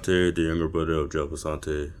Asante, the younger brother of Jeff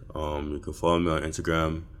Asante. You can follow me on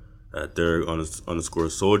Instagram at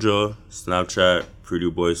Derek_Soldier, Snapchat, Pretty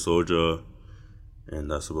Boy Soldier. And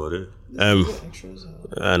that's about it. I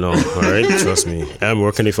know. All right, trust me.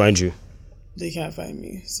 Where can they find you? They can't find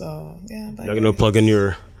me. So yeah. You're gonna plug in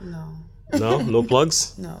your. No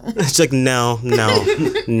plugs. No. It's like not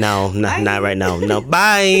right now. No,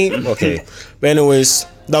 bye. Okay. But anyways,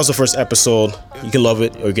 that was the first episode. You can love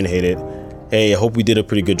it or you can hate it. Hey, I hope we did a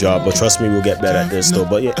pretty good job. But trust me, we'll get better at this though.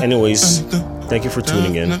 But yeah, anyways, thank you for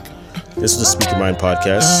tuning in. This is the Speak Your Mind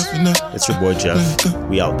podcast. It's your boy Jeff.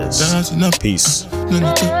 We out this. Peace.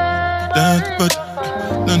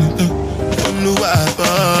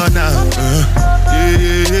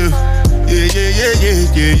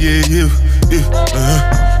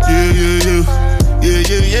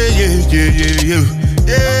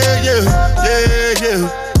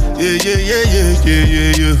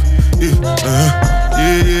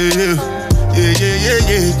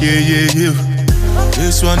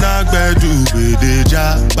 This one I do with the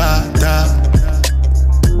jabata.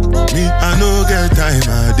 Me, I no get time,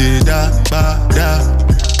 I did da ba da.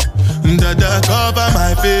 Dada cover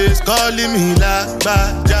my face, calling me like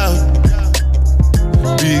Baja.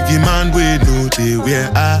 Biggie man, we know they wear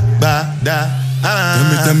Abada.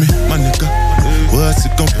 Tell me, my nigga, what's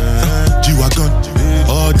it gon' be? G-Wagon,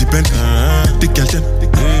 all the Bentley, the girl them,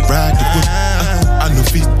 ride the whip. I know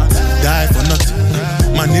feet, die for nothing.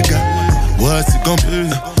 My nigga, what's it gon' be?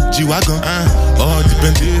 G-Wagon, all the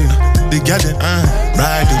Bentley, the girl them,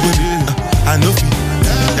 ride the whip. I know feet,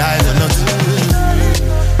 die for nothing.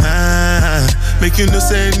 Make you no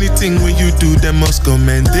say anything when you do, them must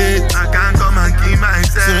commend it. I can't come and keep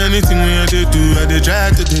myself. So anything when I do, I dey try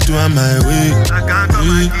to do on my way. I can't come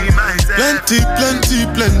and keep myself.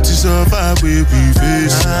 Plenty so far we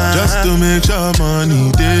face. Just to make sure money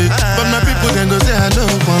day. But my people then go say I know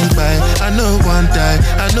one buy, I know one die,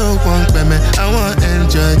 I know one payment. I want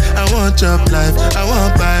enjoy, I want job life, I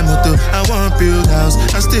want buy motor, I want build house,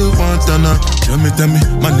 I still want to know. Tell me,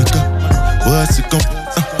 my nigga, what's it gon' be?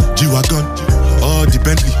 G-Wagon, all the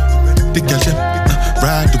Bentley, the girl them,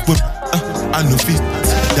 ride the whip. I know feet,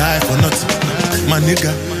 die for nothing. My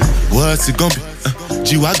nigga, what's it gon' be?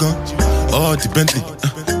 G-Wagon, all the Bentley,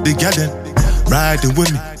 the girl them, ride the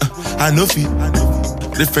whip. I know feet.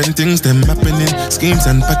 Different things them happening, schemes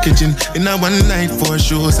and packaging. In a one night for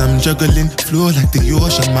shows I'm juggling. Flow like the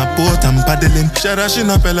ocean, my boat I'm paddling.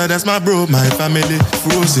 Sharashina Pella, that's my bro, my family.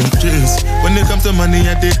 Frozen trace. When it comes to money,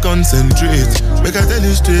 I dey concentrate. Make I tell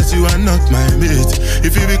you straight, you are not my mate.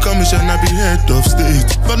 If you become a I be head of state.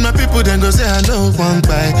 But my people then go say I know one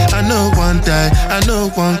buy, I know one die, I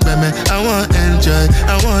know one payment. I want enjoy,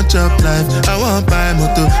 I want job life, I want buy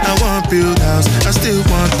motor, I want build house, I still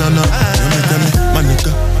want to know. Tell me, my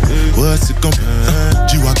nigga, what's it gon' be?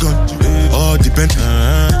 G-Wagon, all the Bentley,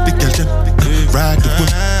 the girl them, ride the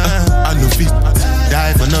whip. I know feet,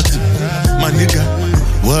 die for nothing. My nigga,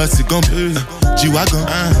 what's it gon' be? G-Wagon,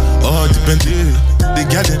 all the Bentley, the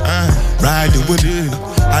girl them, ride the whip.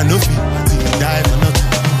 I know feet, die for nothing.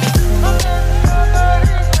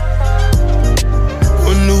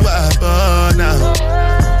 Oh no, I now.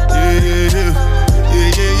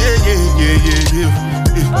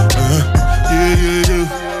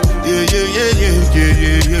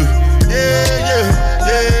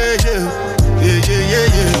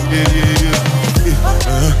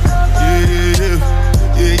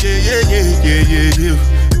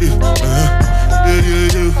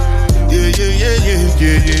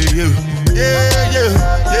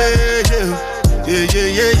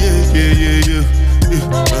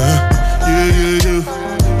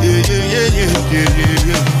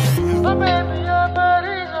 Yeah.